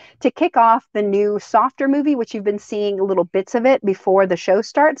event to kick off the new Softer movie, which you've been seeing little bits of it before the show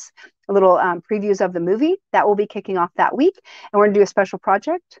starts, a little previews of the movie. That will be kicking off that week. And we're going to do a special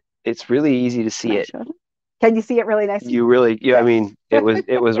project. It's really easy to see it. Can you see it really nicely? I mean,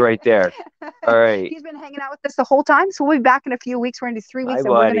 it was right there. All right. He's been hanging out with us the whole time. So we'll be back in a few weeks. We're going to do 3 weeks, and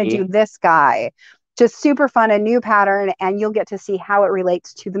buddy. We're going to do this guy. Just super fun, a new pattern, and you'll get to see how it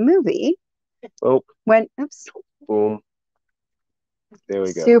relates to the movie. Oh. Oops. Boom. There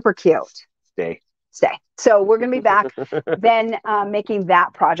we go. Super cute. Stay. So we're going to be back then making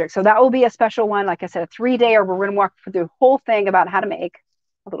that project. So that will be a special one. Like I said, a 3-day, or we're going to walk through the whole thing about how to make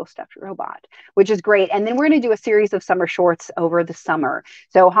a little stuffed robot, which is great. And then we're going to do a series of summer shorts over the summer.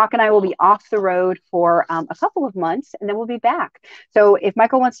 So Hawk and I will be off the road for a couple of months, and then we'll be back. So if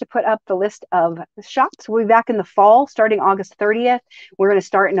Michael wants to put up the list of the shops, we'll be back in the fall, starting August 30th. We're going to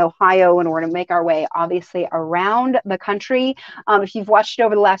start in Ohio, and we're going to make our way, obviously, around the country. If you've watched it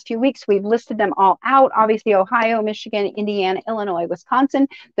over the last few weeks, we've listed them all out. Obviously, Ohio, Michigan, Indiana, Illinois, Wisconsin.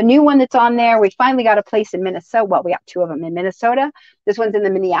 The new one that's on there, we finally got a place in Minnesota. Well, we got 2 of them in Minnesota. This one's in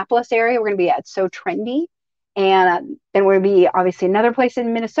the Minneapolis area. We're going to be at So Trendy. And then we'll be obviously another place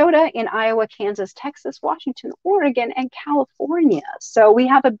in Minnesota, in Iowa, Kansas, Texas, Washington, Oregon, and California. So we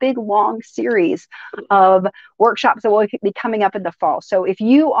have a big, long series of workshops that will be coming up in the fall. So if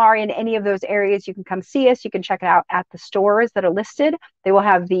you are in any of those areas, you can come see us. You can check it out at the stores that are listed. They will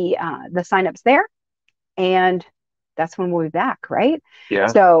have the signups there. And that's when we'll be back, right? Yeah.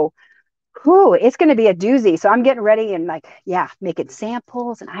 So it's going to be a doozy. So I'm getting ready and making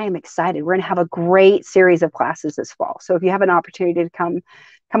samples, and I am excited. We're going to have a great series of classes this fall. So if you have an opportunity to come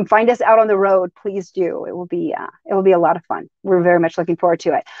find us out on the road, please do. It will be a lot of fun. We're very much looking forward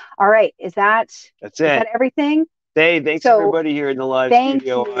to it. All right. That's it. Is that everything? Thanks everybody here in the live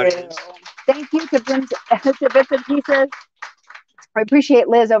studio audience. Thank you to Bits and Pieces. I appreciate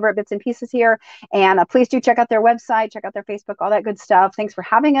Liz over at Bits and Pieces here. And please do check out their website, check out their Facebook, all that good stuff. Thanks for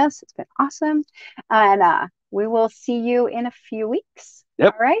having us. It's been awesome. And we will see you in a few weeks.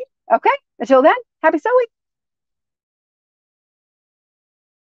 Yep. All right. Okay. Until then, happy sewing.